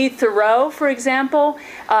if you read Thoreau, for example,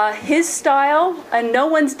 his style, and no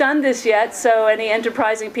one's done this yet, so any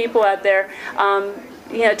enterprising people out there,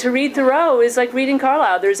 to read Thoreau is like reading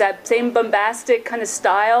Carlyle. There's that same bombastic kind of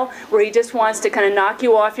style where he just wants to kind of knock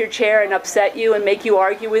you off your chair and upset you and make you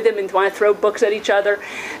argue with him and want to throw books at each other.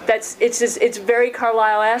 It's very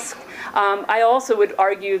Carlyle-esque. I also would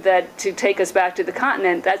argue that, to take us back to the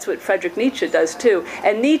continent, that's what Friedrich Nietzsche does too.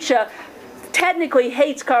 And Nietzsche technically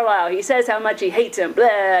hates Carlyle. He says how much he hates him. Blah,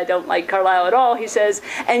 I don't like Carlyle at all, he says,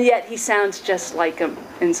 and yet he sounds just like him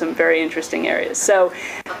in some very interesting areas. So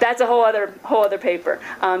that's a whole other paper.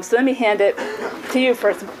 So let me hand it to you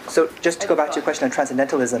first. So just to go back to your question on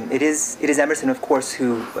transcendentalism, it is Emerson, of course,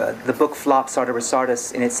 who the book flopped Sartor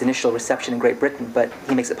Resartus in its initial reception in Great Britain, but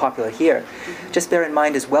he makes it popular here. Just bear in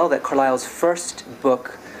mind as well that Carlyle's first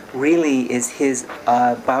book really is his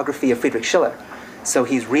biography of Friedrich Schiller. So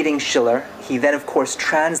he's reading Schiller. He then, of course,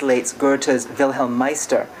 translates Goethe's Wilhelm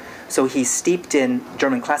Meister. So he's steeped in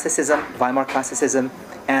German classicism, Weimar classicism,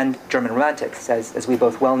 and German Romantics, as we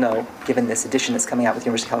both well know, given this edition that's coming out with the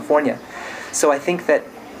University of California. So I think that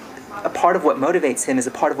a part of what motivates him is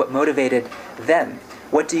a part of what motivated them.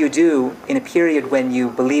 What do you do in a period when you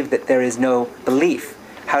believe that there is no belief?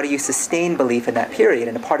 How do you sustain belief in that period?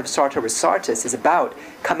 And a part of Sartor Resartus is about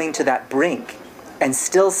coming to that brink and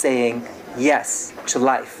still saying yes to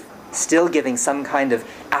life, still giving some kind of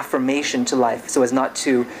affirmation to life so as not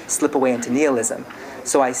to slip away into nihilism.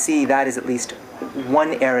 So I see that as at least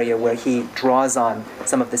one area where he draws on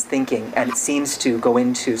some of this thinking, and it seems to go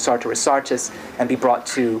into Sartor Resartus and be brought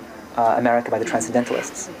to America by the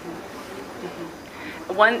Transcendentalists.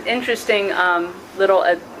 One interesting little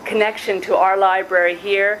connection to our library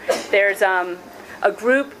here, there's a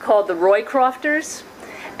group called the Roycrofters,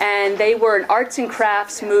 and they were an arts and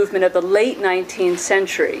crafts movement of the late 19th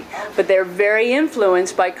century, but they're very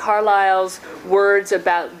influenced by Carlyle's words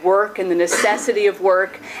about work and the necessity of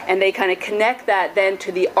work, and they kind of connect that then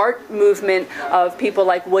to the art movement of people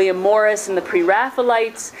like William Morris and the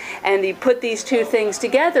Pre-Raphaelites, and you put these two things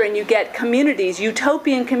together and you get communities,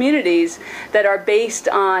 utopian communities, that are based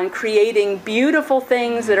on creating beautiful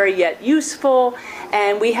things that are yet useful,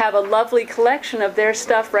 and we have a lovely collection of their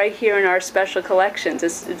stuff right here in our special collections.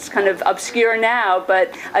 It's kind of obscure now,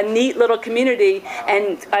 but a neat little community.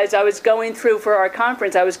 And as I was going through for our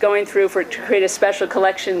conference, I was going through to create a special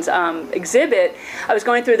collections exhibit, I was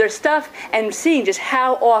going through their stuff and seeing just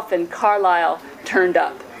how often Carlyle turned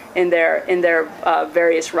up in their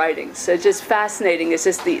various writings. So it's just fascinating. It's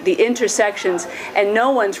just the intersections, and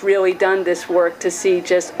no one's really done this work to see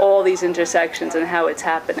just all these intersections and how it's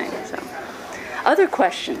happening. So, other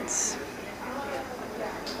questions?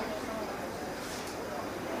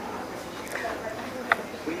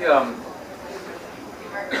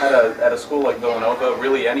 At a school like Villanova,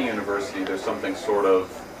 really any university, there's something sort of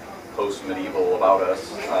post-medieval about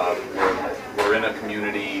us. We're in a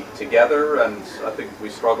community together, and I think we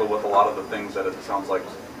struggle with a lot of the things that it sounds like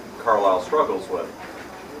Carlyle struggles with.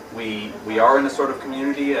 We are in a sort of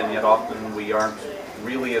community, and yet often we aren't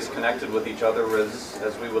really as connected with each other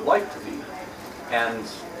as we would like to be. And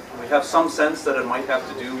we have some sense that it might have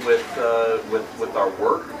to do with our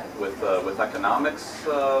work, with economics,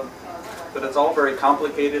 but it's all very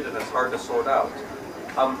complicated and it's hard to sort out.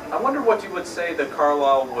 I wonder what you would say that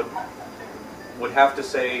Carlyle would have to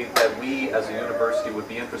say that we as a university would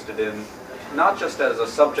be interested in, not just as a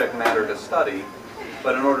subject matter to study,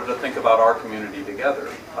 but in order to think about our community together.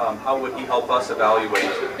 How would he help us evaluate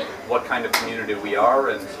what kind of community we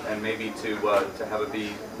are, and maybe to have it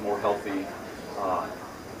be more healthy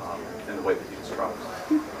in the way that he describes?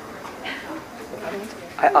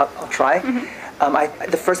 I'll try.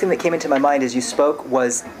 The first thing that came into my mind as you spoke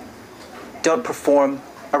was, don't perform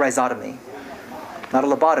a rhizotomy. Not a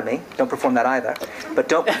lobotomy, don't perform that either, but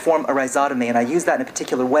don't perform a rhizotomy, and I use that in a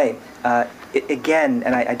particular way. Again,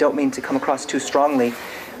 and I don't mean to come across too strongly,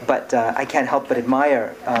 but I can't help but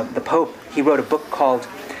admire the Pope. He wrote a book called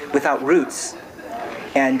Without Roots,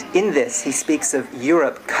 and in this he speaks of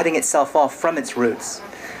Europe cutting itself off from its roots.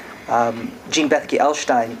 Jean Bethke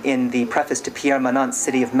Elstein, in the preface to Pierre Manant's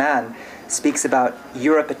City of Man, speaks about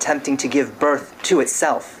Europe attempting to give birth to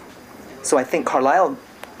itself. So I think Carlyle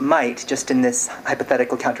might, just in this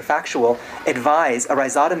hypothetical counterfactual, advise a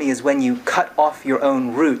rhizotomy is when you cut off your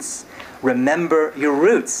own roots. Remember your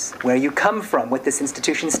roots, where you come from, what this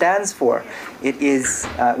institution stands for. It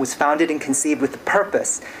was founded and conceived with a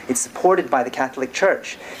purpose. It's supported by the Catholic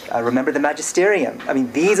Church. Remember the magisterium. I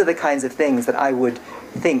mean, these are the kinds of things that I would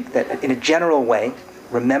think that, in a general way,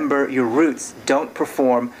 remember your roots. Don't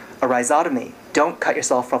perform a rhizotomy. Don't cut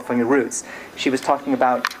yourself off from your roots. She was talking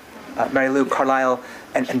about Mary Lou, Carlyle,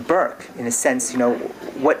 and Burke, in a sense,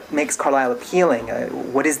 what makes Carlyle appealing?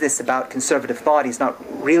 What is this about conservative thought? He's not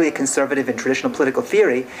really a conservative in traditional political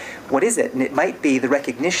theory. What is it? And it might be the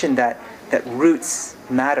recognition that roots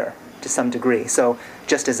matter to some degree. So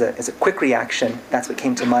just as a quick reaction, that's what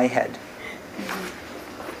came to my head.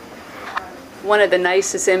 One of the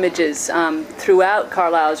nicest images throughout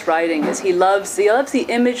Carlyle's writing is he loves the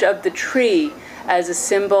image of the tree as a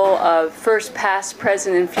symbol of first past,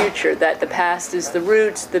 present, and future, that the past is the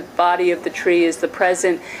roots, the body of the tree is the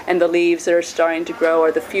present, and the leaves that are starting to grow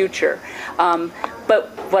are the future. But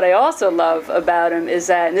what I also love about him is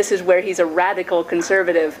that, and this is where he's a radical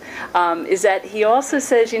conservative, is that he also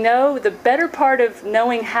says, the better part of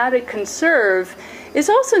knowing how to conserve is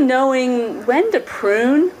also knowing when to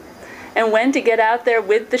prune and when to get out there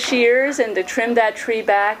with the shears and to trim that tree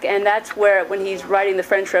back. And that's where, when he's writing the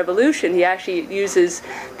French Revolution, he actually uses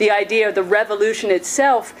the idea of the revolution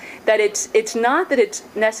itself, that it's not that it's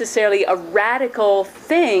necessarily a radical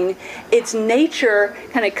thing, it's nature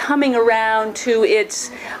kind of coming around to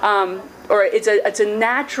its, or it's a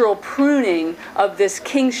natural pruning of this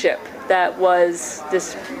kingship that was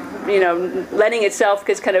this, letting itself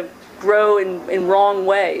just kind of grow in wrong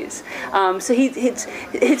ways. So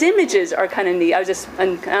his images are kind of neat. I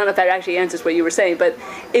don't know if that actually answers what you were saying, but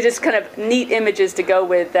it's just kind of neat images to go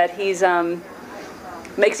with that he's,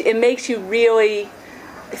 makes you really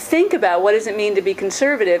think about what does it mean to be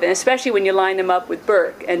conservative, and especially when you line them up with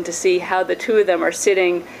Burke, and to see how the two of them are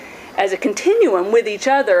sitting as a continuum with each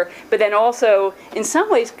other, but then also in some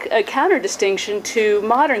ways a counter-distinction to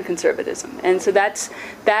modern conservatism. And so that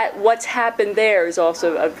what's happened there is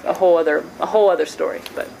also a whole other story.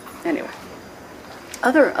 But anyway,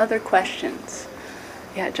 other questions?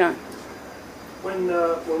 Yeah, John. When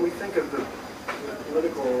we think of the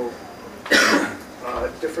political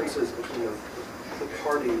differences between the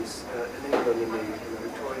parties in England in the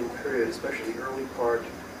Victorian period, especially the early part,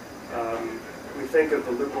 we think of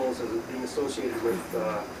the Liberals as being associated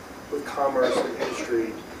with commerce and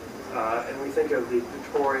industry, and we think of the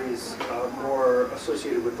Tories more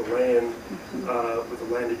associated with the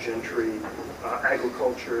landed gentry,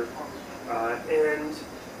 agriculture, and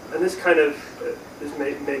this kind of this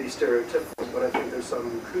may be stereotypical, but I think there's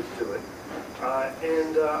some truth to it.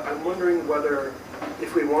 And I'm wondering whether,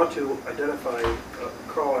 if we want to identify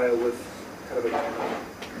Carlyle with kind of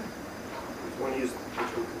a want to use the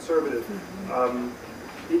term conservative,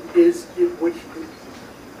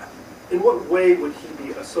 in what way would he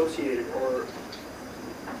be associated, or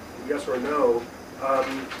yes or no,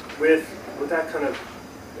 with that kind of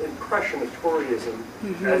impression of Toryism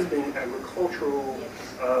as being agricultural,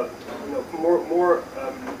 more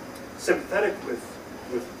sympathetic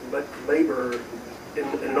with labor in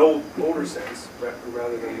an older sense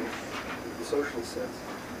rather than the socialist sense.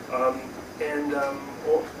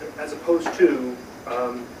 Or, as opposed to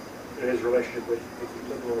his relationship with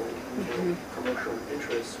liberal commercial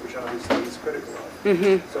interests, which obviously he's critical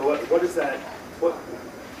of. So what is that?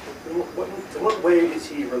 In what way is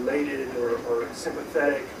he related or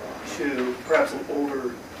sympathetic to perhaps an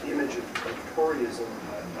older image of Toryism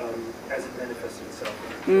as it manifested itself?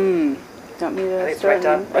 Don't me to I think it's right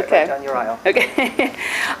down your aisle. Okay.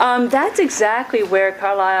 That's exactly where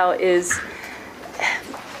Carlyle is.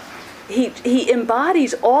 He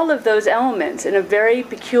embodies all of those elements in a very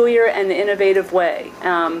peculiar and innovative way,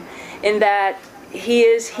 in that he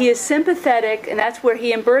is sympathetic, and that's where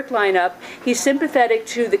he and Burke line up. He's sympathetic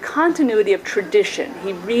to the continuity of tradition.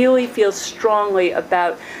 He really feels strongly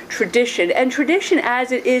about tradition, and tradition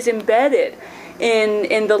as it is embedded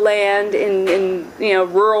in the land, in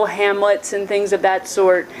rural hamlets and things of that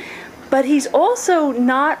sort. But he's also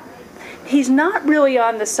not really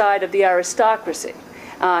on the side of the aristocracy.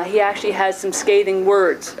 He actually has some scathing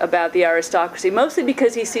words about the aristocracy, mostly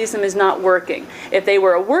because he sees them as not working. If they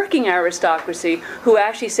were a working aristocracy who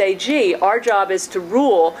actually say, gee, our job is to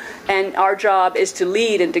rule and our job is to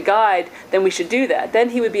lead and to guide, then we should do that. Then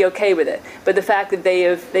he would be okay with it. But the fact that they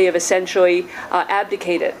have essentially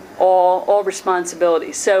abdicated all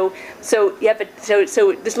responsibility. So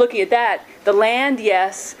just looking at that, the land,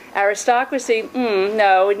 yes. Aristocracy,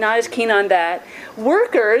 no, not as keen on that.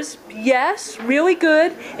 Workers, yes, really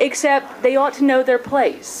good, except they ought to know their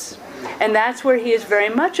place. And that's where he is very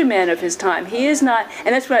much a man of his time. He is not,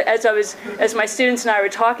 and that's what, as my students and I were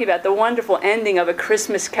talking about, the wonderful ending of A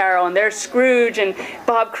Christmas Carol, and there's Scrooge and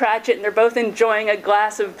Bob Cratchit, and they're both enjoying a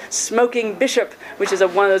glass of smoking Bishop, which is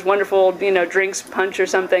one of those wonderful, drinks, punch or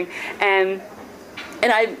something. And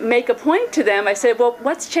I make a point to them. I say, well,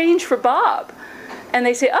 what's changed for Bob? And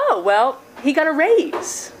they say, oh, well, he got a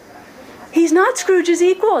raise. He's not Scrooge's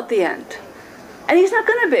equal at the end. And he's not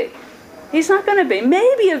going to be. He's not going to be.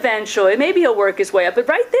 Maybe eventually, maybe he'll work his way up. But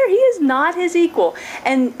right there, he is not his equal.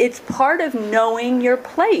 And it's part of knowing your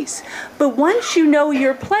place. But once you know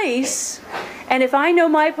your place, and if I know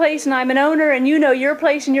my place and I'm an owner, and you know your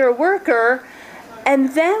place and you're a worker,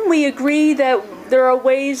 and then we agree that there are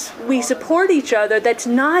ways we support each other that's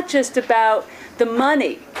not just about the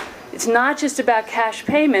money. It's not just about cash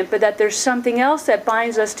payment, but that there's something else that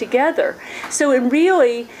binds us together. So it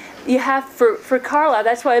really, you have, for Carlyle,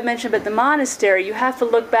 that's why I mentioned about the monastery, you have to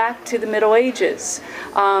look back to the Middle Ages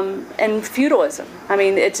and feudalism. I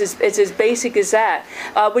mean, it's as basic as that,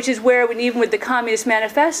 which is where, even with the Communist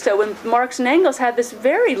Manifesto, when Marx and Engels had this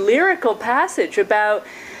very lyrical passage about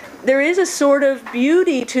there is a sort of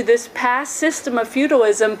beauty to this past system of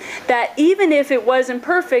feudalism that even if it wasn't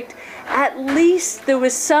perfect, at least there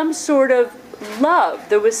was some sort of love.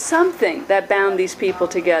 There was something that bound these people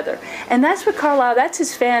together. And that's what Carlyle, that's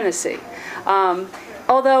his fantasy.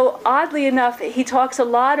 Although, oddly enough, he talks a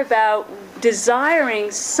lot about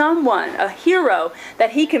desiring someone, a hero,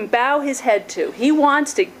 that he can bow his head to. He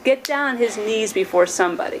wants to get down on his knees before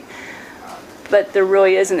somebody. But there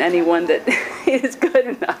really isn't anyone that is good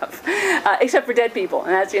enough, except for dead people.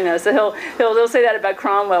 And that's, you know, so he'll say that about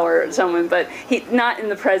Cromwell or someone, but not in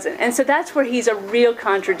the present. And so that's where he's a real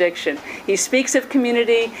contradiction. He speaks of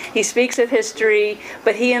community, he speaks of history,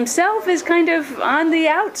 but he himself is kind of on the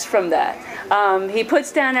outs from that. He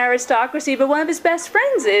puts down aristocracy, but one of his best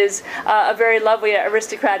friends is a very lovely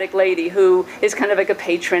aristocratic lady who is kind of like a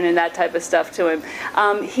patron and that type of stuff to him.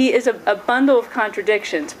 He is a bundle of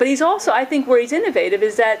contradictions, but he's also, I think, where he's innovative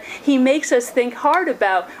is that he makes us think hard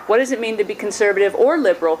about what does it mean to be conservative or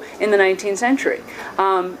liberal in the 19th century.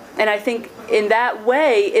 And I think in that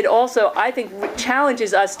way, it also, I think,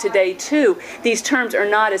 challenges us today too. These terms are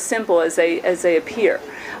not as simple as they appear.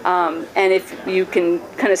 And if you can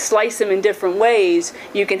kind of slice them in different ways,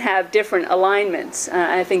 you can have different alignments.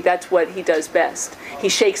 I think that's what he does best. He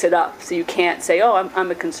shakes it up, so you can't say, oh,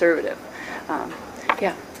 I'm a conservative.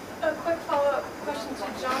 Yeah. A quick follow-up question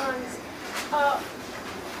to John's.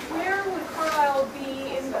 Where would Carlyle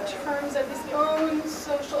be in terms of his own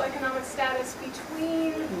social economic status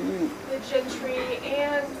between the gentry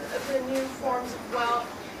and the new forms of wealth?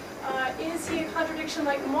 Is he a contradiction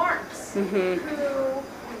like Marx, who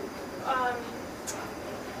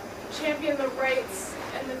championed the rights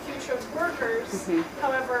and the future of workers,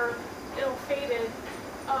 however ill-fated,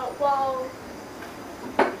 while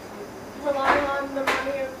relying on the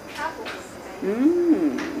money of capitalists?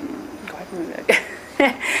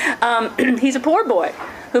 He's a poor boy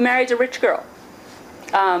who marries a rich girl.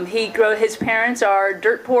 His parents are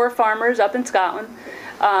dirt poor farmers up in Scotland.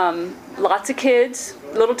 Lots of kids.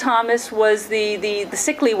 Little Thomas was the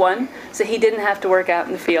sickly one, so he didn't have to work out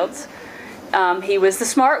in the fields. He was the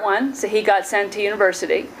smart one, so he got sent to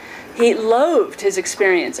university. He loathed his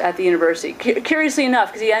experience at the university, curiously enough,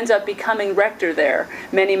 because he ends up becoming rector there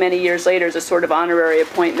many, many years later as a sort of honorary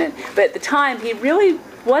appointment. But at the time, he really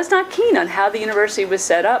was not keen on how the university was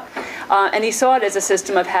set up. And he saw it as a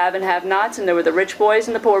system of have and have-nots, and there were the rich boys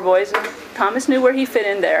and the poor boys. And Thomas knew where he fit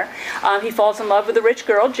in there. He falls in love with a rich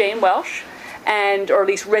girl, Jane Welsh, or at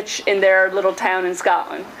least rich in their little town in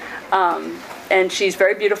Scotland. And she's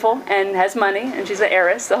very beautiful and has money, and she's an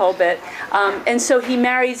heiress, the whole bit. And so he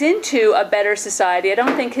marries into a better society. I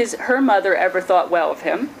don't think her mother ever thought well of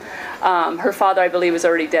him. Her father, I believe, was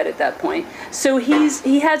already dead at that point. So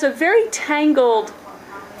he has a very tangled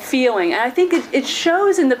feeling, and I think it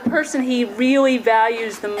shows in the person he really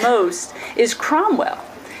values the most is Cromwell.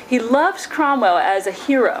 He loves Cromwell as a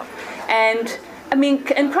hero, and I mean,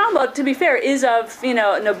 and Cromwell, to be fair, is of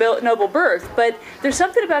noble birth, but there's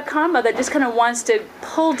something about Cromwell that just kind of wants to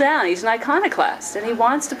pull down. He's an iconoclast, and he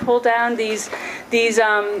wants to pull down these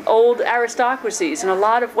old aristocracies in a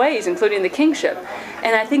lot of ways, including the kingship,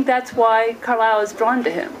 and I think that's why Carlyle is drawn to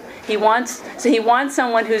him. He wants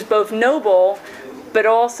someone who's both noble, but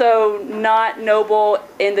also not noble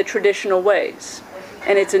in the traditional ways.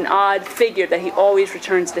 And it's an odd figure that he always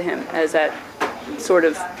returns to him as that sort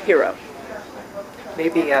of hero.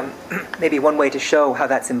 Maybe one way to show how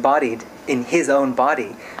that's embodied in his own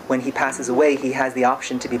body, when he passes away, he has the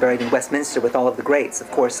option to be buried in Westminster with all of the greats, of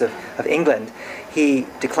course, of England. He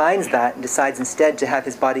declines that and decides instead to have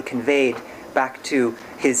his body conveyed back to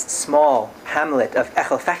his small hamlet of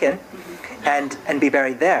Echelfechen and be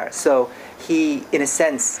buried there. So he, in a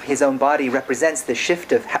sense, his own body represents the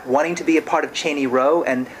shift of wanting to be a part of Cheney Row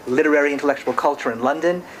and literary intellectual culture in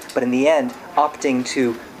London, but in the end, opting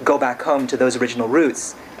to go back home to those original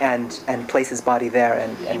roots and place his body there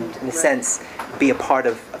and in a sense, be a part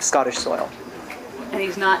of Scottish soil. And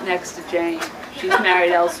he's not next to Jane. She's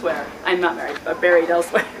married elsewhere. I'm not married, but buried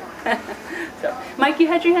elsewhere. So, Mike, you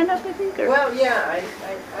had your hand up, I think? Or? Well, yeah,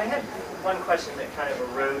 I had one question that kind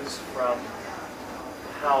of arose from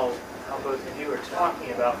how both of you are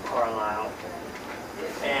talking about Carlyle,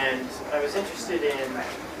 and I was interested in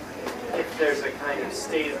if there's a kind of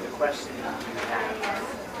state of the question you have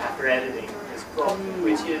after editing this book,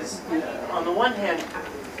 which is, on the one hand,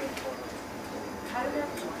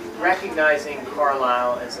 recognizing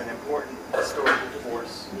Carlyle as an important historical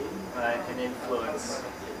force and influence,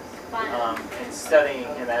 and studying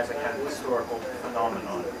him as a kind of historical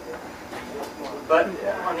phenomenon. But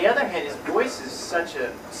on the other hand, his voice is such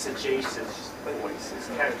a sagacious voice, his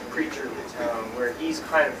kind of preacherly tone, where he's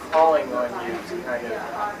kind of calling on you to kind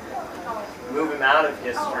of move him out of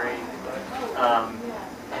history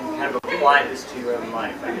and kind of apply this to your own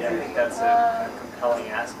life. I mean, I think that's a compelling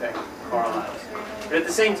aspect of Carlyle's. But at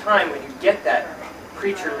the same time, when you get that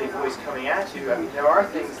preacherly voice coming at you, I mean, there are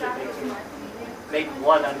things that make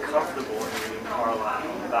one uncomfortable in reading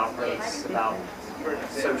Carlyle about race, about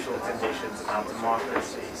social conditions, about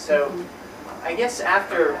democracy. So I guess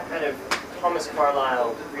after kind of Thomas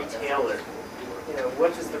Carlyle retailer,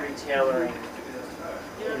 what does the retailing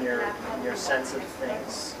in your sense of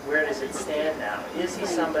things, where does it stand now? Is he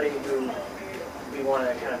somebody who we want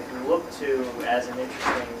to kind of look to as an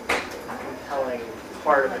interesting, compelling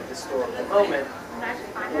part of a historical moment,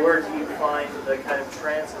 or do you find the kind of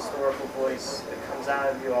trans-historical voice that comes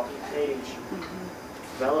out of you off the page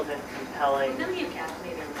relevant, compelling?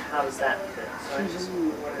 How does that fit? So I just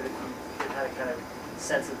wondered if you had a kind of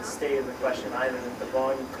sense of the state of the question, either in the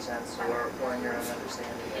volume presents or in your own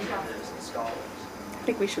understanding of others and scholars. I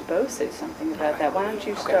think we should both say something about that. Why don't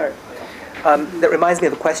you start? That reminds me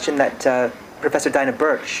of a question that Professor Dinah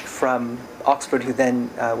Birch from Oxford, who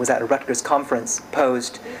then was at a Rutgers conference,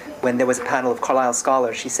 posed when there was a panel of Carlyle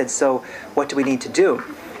scholars. She said, so what do we need to do?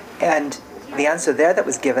 And the answer there that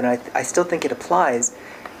was given, I still think it applies.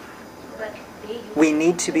 We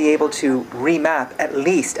need to be able to remap,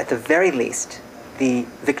 at the very least, the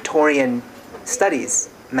Victorian studies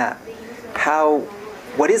map.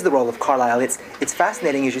 What is the role of Carlyle? It's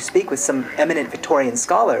fascinating as you speak with some eminent Victorian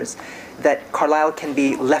scholars that Carlyle can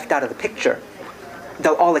be left out of the picture.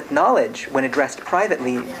 They'll all acknowledge, when addressed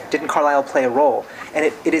privately, didn't Carlyle play a role? And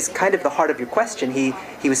it is kind of the heart of your question. He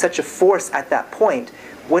was such a force at that point.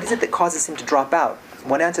 What is it that causes him to drop out?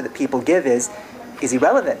 One answer that people give is he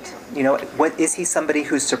relevant? Is he somebody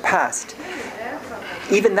who's surpassed?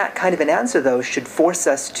 Even that kind of an answer, though, should force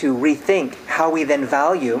us to rethink how we then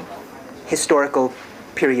value historical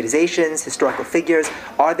periodizations, historical figures.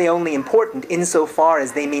 Are they only important insofar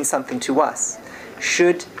as they mean something to us?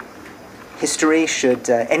 Should history,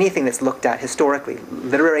 anything that's looked at historically,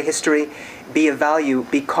 literary history, be of value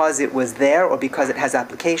because it was there or because it has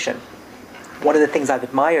application? One of the things I've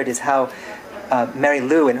admired is how Mary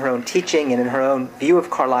Lou, in her own teaching and in her own view of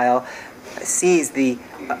Carlyle, sees the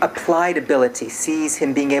applied ability, sees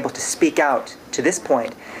him being able to speak out to this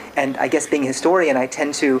point. And I guess being a historian, I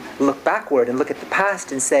tend to look backward and look at the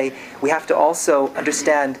past and say, we have to also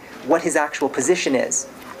understand what his actual position is.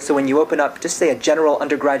 So when you open up, just say, a general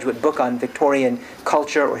undergraduate book on Victorian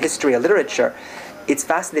culture or history or literature, it's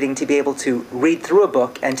fascinating to be able to read through a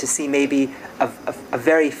book and to see maybe a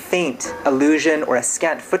very faint allusion or a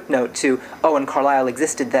scant footnote to, oh, and Carlyle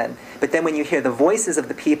existed then. But then when you hear the voices of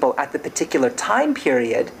the people at the particular time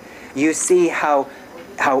period, you see how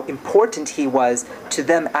important he was to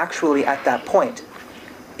them actually at that point.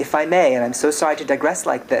 If I may, and I'm so sorry to digress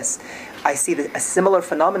like this, I see a similar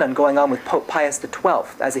phenomenon going on with Pope Pius XII.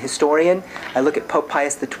 As a historian, I look at Pope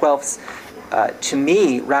Pius XII's, to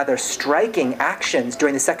me, rather striking actions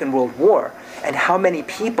during the Second World War, and how many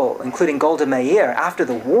people, including Golda Meir, after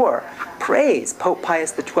the war, praise Pope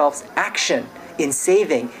Pius XII's action in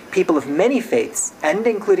saving people of many faiths, and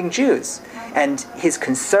including Jews, and his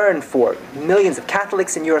concern for millions of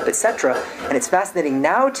Catholics in Europe, etc. And it's fascinating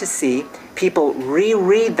now to see people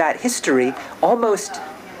reread that history, almost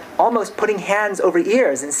putting hands over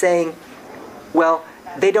ears and saying, well,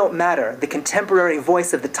 they don't matter. The contemporary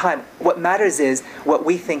voice of the time. What matters is what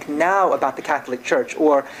we think now about the Catholic Church,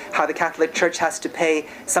 or how the Catholic Church has to pay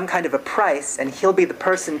some kind of a price, and he'll be the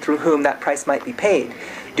person through whom that price might be paid.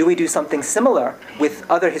 Do we do something similar with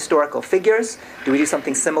other historical figures? Do we do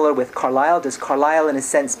something similar with Carlyle? Does Carlyle, in a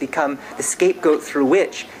sense, become the scapegoat through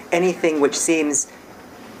which anything which seems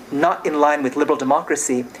not in line with liberal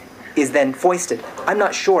democracy is then foisted? I'm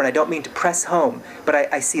not sure, and I don't mean to press home, but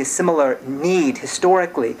I see a similar need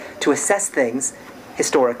historically to assess things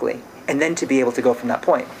historically, and then to be able to go from that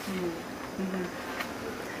point.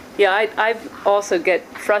 Yeah, I also get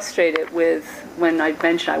frustrated with when I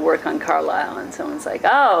mention I work on Carlyle, and someone's like,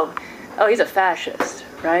 oh, he's a fascist,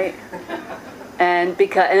 right? And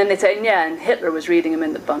then they say, yeah, and Hitler was reading him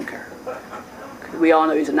in the bunker. We all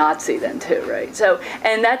know he's a Nazi then too, right? So,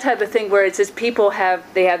 and that type of thing where it's just people have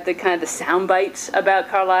the kind of the sound bites about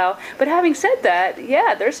Carlyle. But having said that,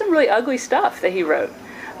 yeah, there's some really ugly stuff that he wrote.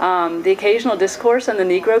 The occasional discourse on the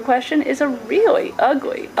Negro question is a really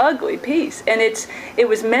ugly, ugly piece. And it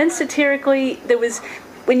was meant satirically.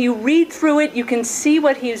 When you read through it, you can see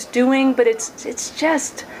what he's doing, but it's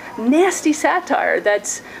just nasty satire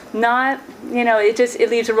that's not, it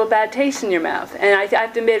leaves a real bad taste in your mouth. And I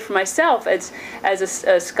have to admit, for myself, as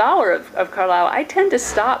a scholar of Carlyle, I tend to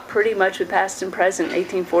stop pretty much with Past and Present,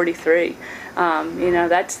 1843.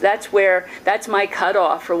 That's my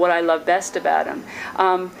cutoff for what I love best about him.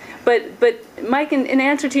 But Mike, in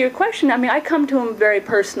answer to your question, I come to him very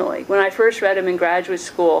personally. When I first read him in graduate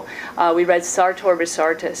school, we read Sartor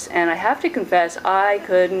Resartus, and I have to confess, I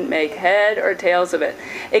couldn't make head or tails of it,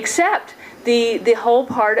 except the whole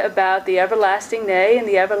part about the everlasting nay and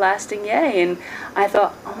the everlasting yea. And I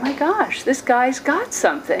thought, oh my gosh, this guy's got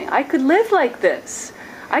something. I could live like this.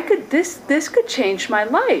 This could change my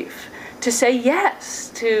life. To say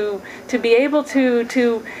yes, to be able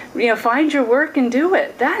to find your work and do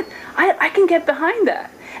it. That I can get behind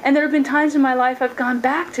that. And there have been times in my life I've gone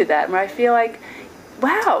back to that where I feel like,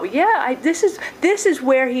 wow, yeah, this is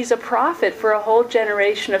where he's a prophet for a whole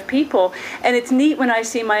generation of people. And it's neat when I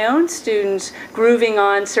see my own students grooving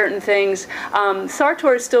on certain things.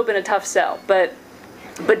 Sartor has still been a tough sell, but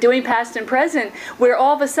doing Past and Present, where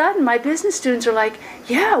all of a sudden my business students are like,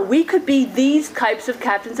 yeah, we could be these types of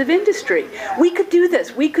captains of industry. We could do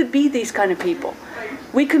this. We could be these kind of people.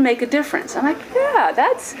 We could make a difference. I'm like, yeah,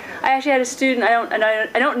 I actually had a student,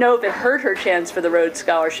 I don't know if it hurt her chance for the Rhodes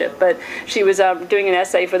Scholarship, but she was doing an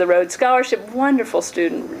essay for the Rhodes Scholarship. Wonderful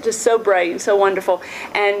student, just so bright and so wonderful.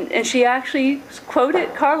 And she actually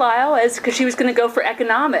quoted Carlyle because she was going to go for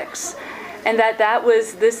economics. And that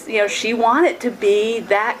was this, she wanted to be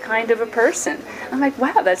that kind of a person. I'm like,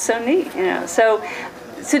 wow, that's so neat, So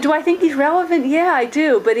do I think he's relevant? Yeah, I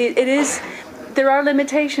do. But there are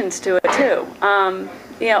limitations to it too.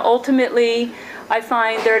 Ultimately, I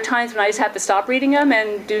find there are times when I just have to stop reading him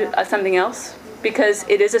and do something else, because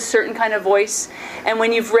it is a certain kind of voice. And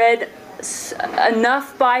when you've read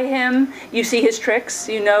enough by him, you see his tricks,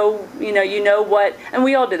 you know what, and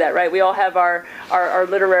we all do that, right? We all have our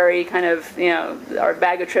literary kind of, our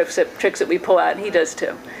bag of tricks that we pull out, and he does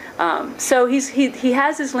too. So he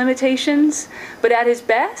has his limitations, but at his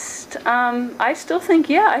best, I still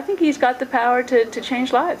think, I think he's got the power to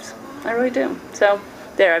change lives. I really do. So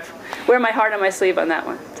there, I wear my heart on my sleeve on that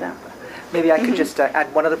one. So maybe I could just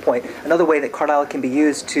add one other point. Another way that Carlyle can be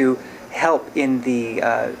used to help in the,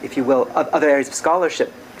 if you will, other areas of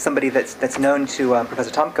scholarship. Somebody that's known to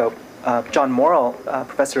Professor Tomko, John Morrill,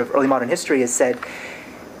 professor of early modern history, has said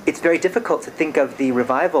it's very difficult to think of the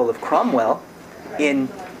revival of Cromwell in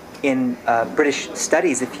British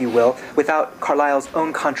studies, if you will, without Carlyle's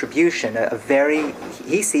own contribution.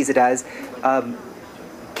 He sees it as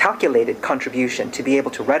calculated contribution to be able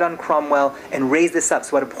to read on Cromwell and raise this up.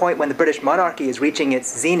 So at a point when the British monarchy is reaching its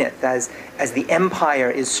zenith, as the empire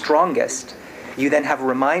is strongest, you then have a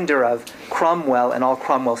reminder of Cromwell and all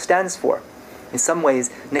Cromwell stands for. In some ways,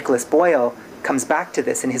 Nicholas Boyle comes back to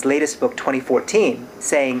this in his latest book, 2014,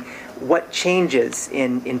 saying what changes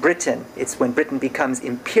in Britain. It's when Britain becomes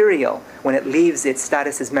imperial, when it leaves its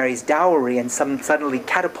status as Mary's dowry and suddenly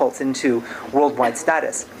catapults into worldwide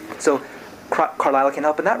status. So Carlyle can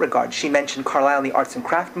help in that regard. She mentioned Carlyle in the arts and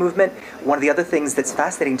craft movement. One of the other things that's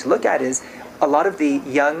fascinating to look at is a lot of the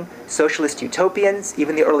young socialist utopians,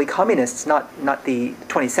 even the early communists, not the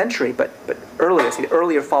 20th century, but earlier, so the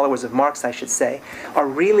earlier followers of Marx, I should say, are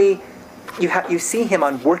really, you see him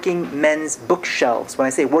on working men's bookshelves. When I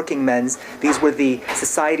say working men's, these were the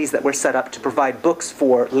societies that were set up to provide books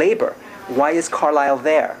for labor. Why is Carlyle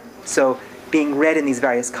there? So being read in these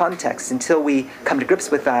various contexts, until we come to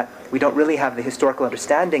grips with that, we don't really have the historical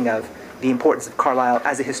understanding of the importance of Carlyle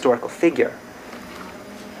as a historical figure.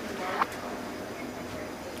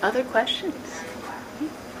 Other questions?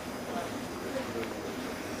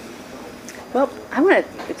 Well,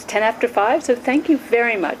 it's 10 after 5, so thank you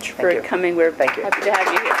very much for coming. We're happy to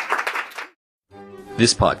have you here.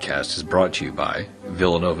 This podcast is brought to you by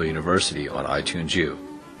Villanova University on iTunes U.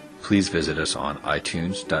 Please visit us on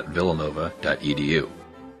itunes.villanova.edu.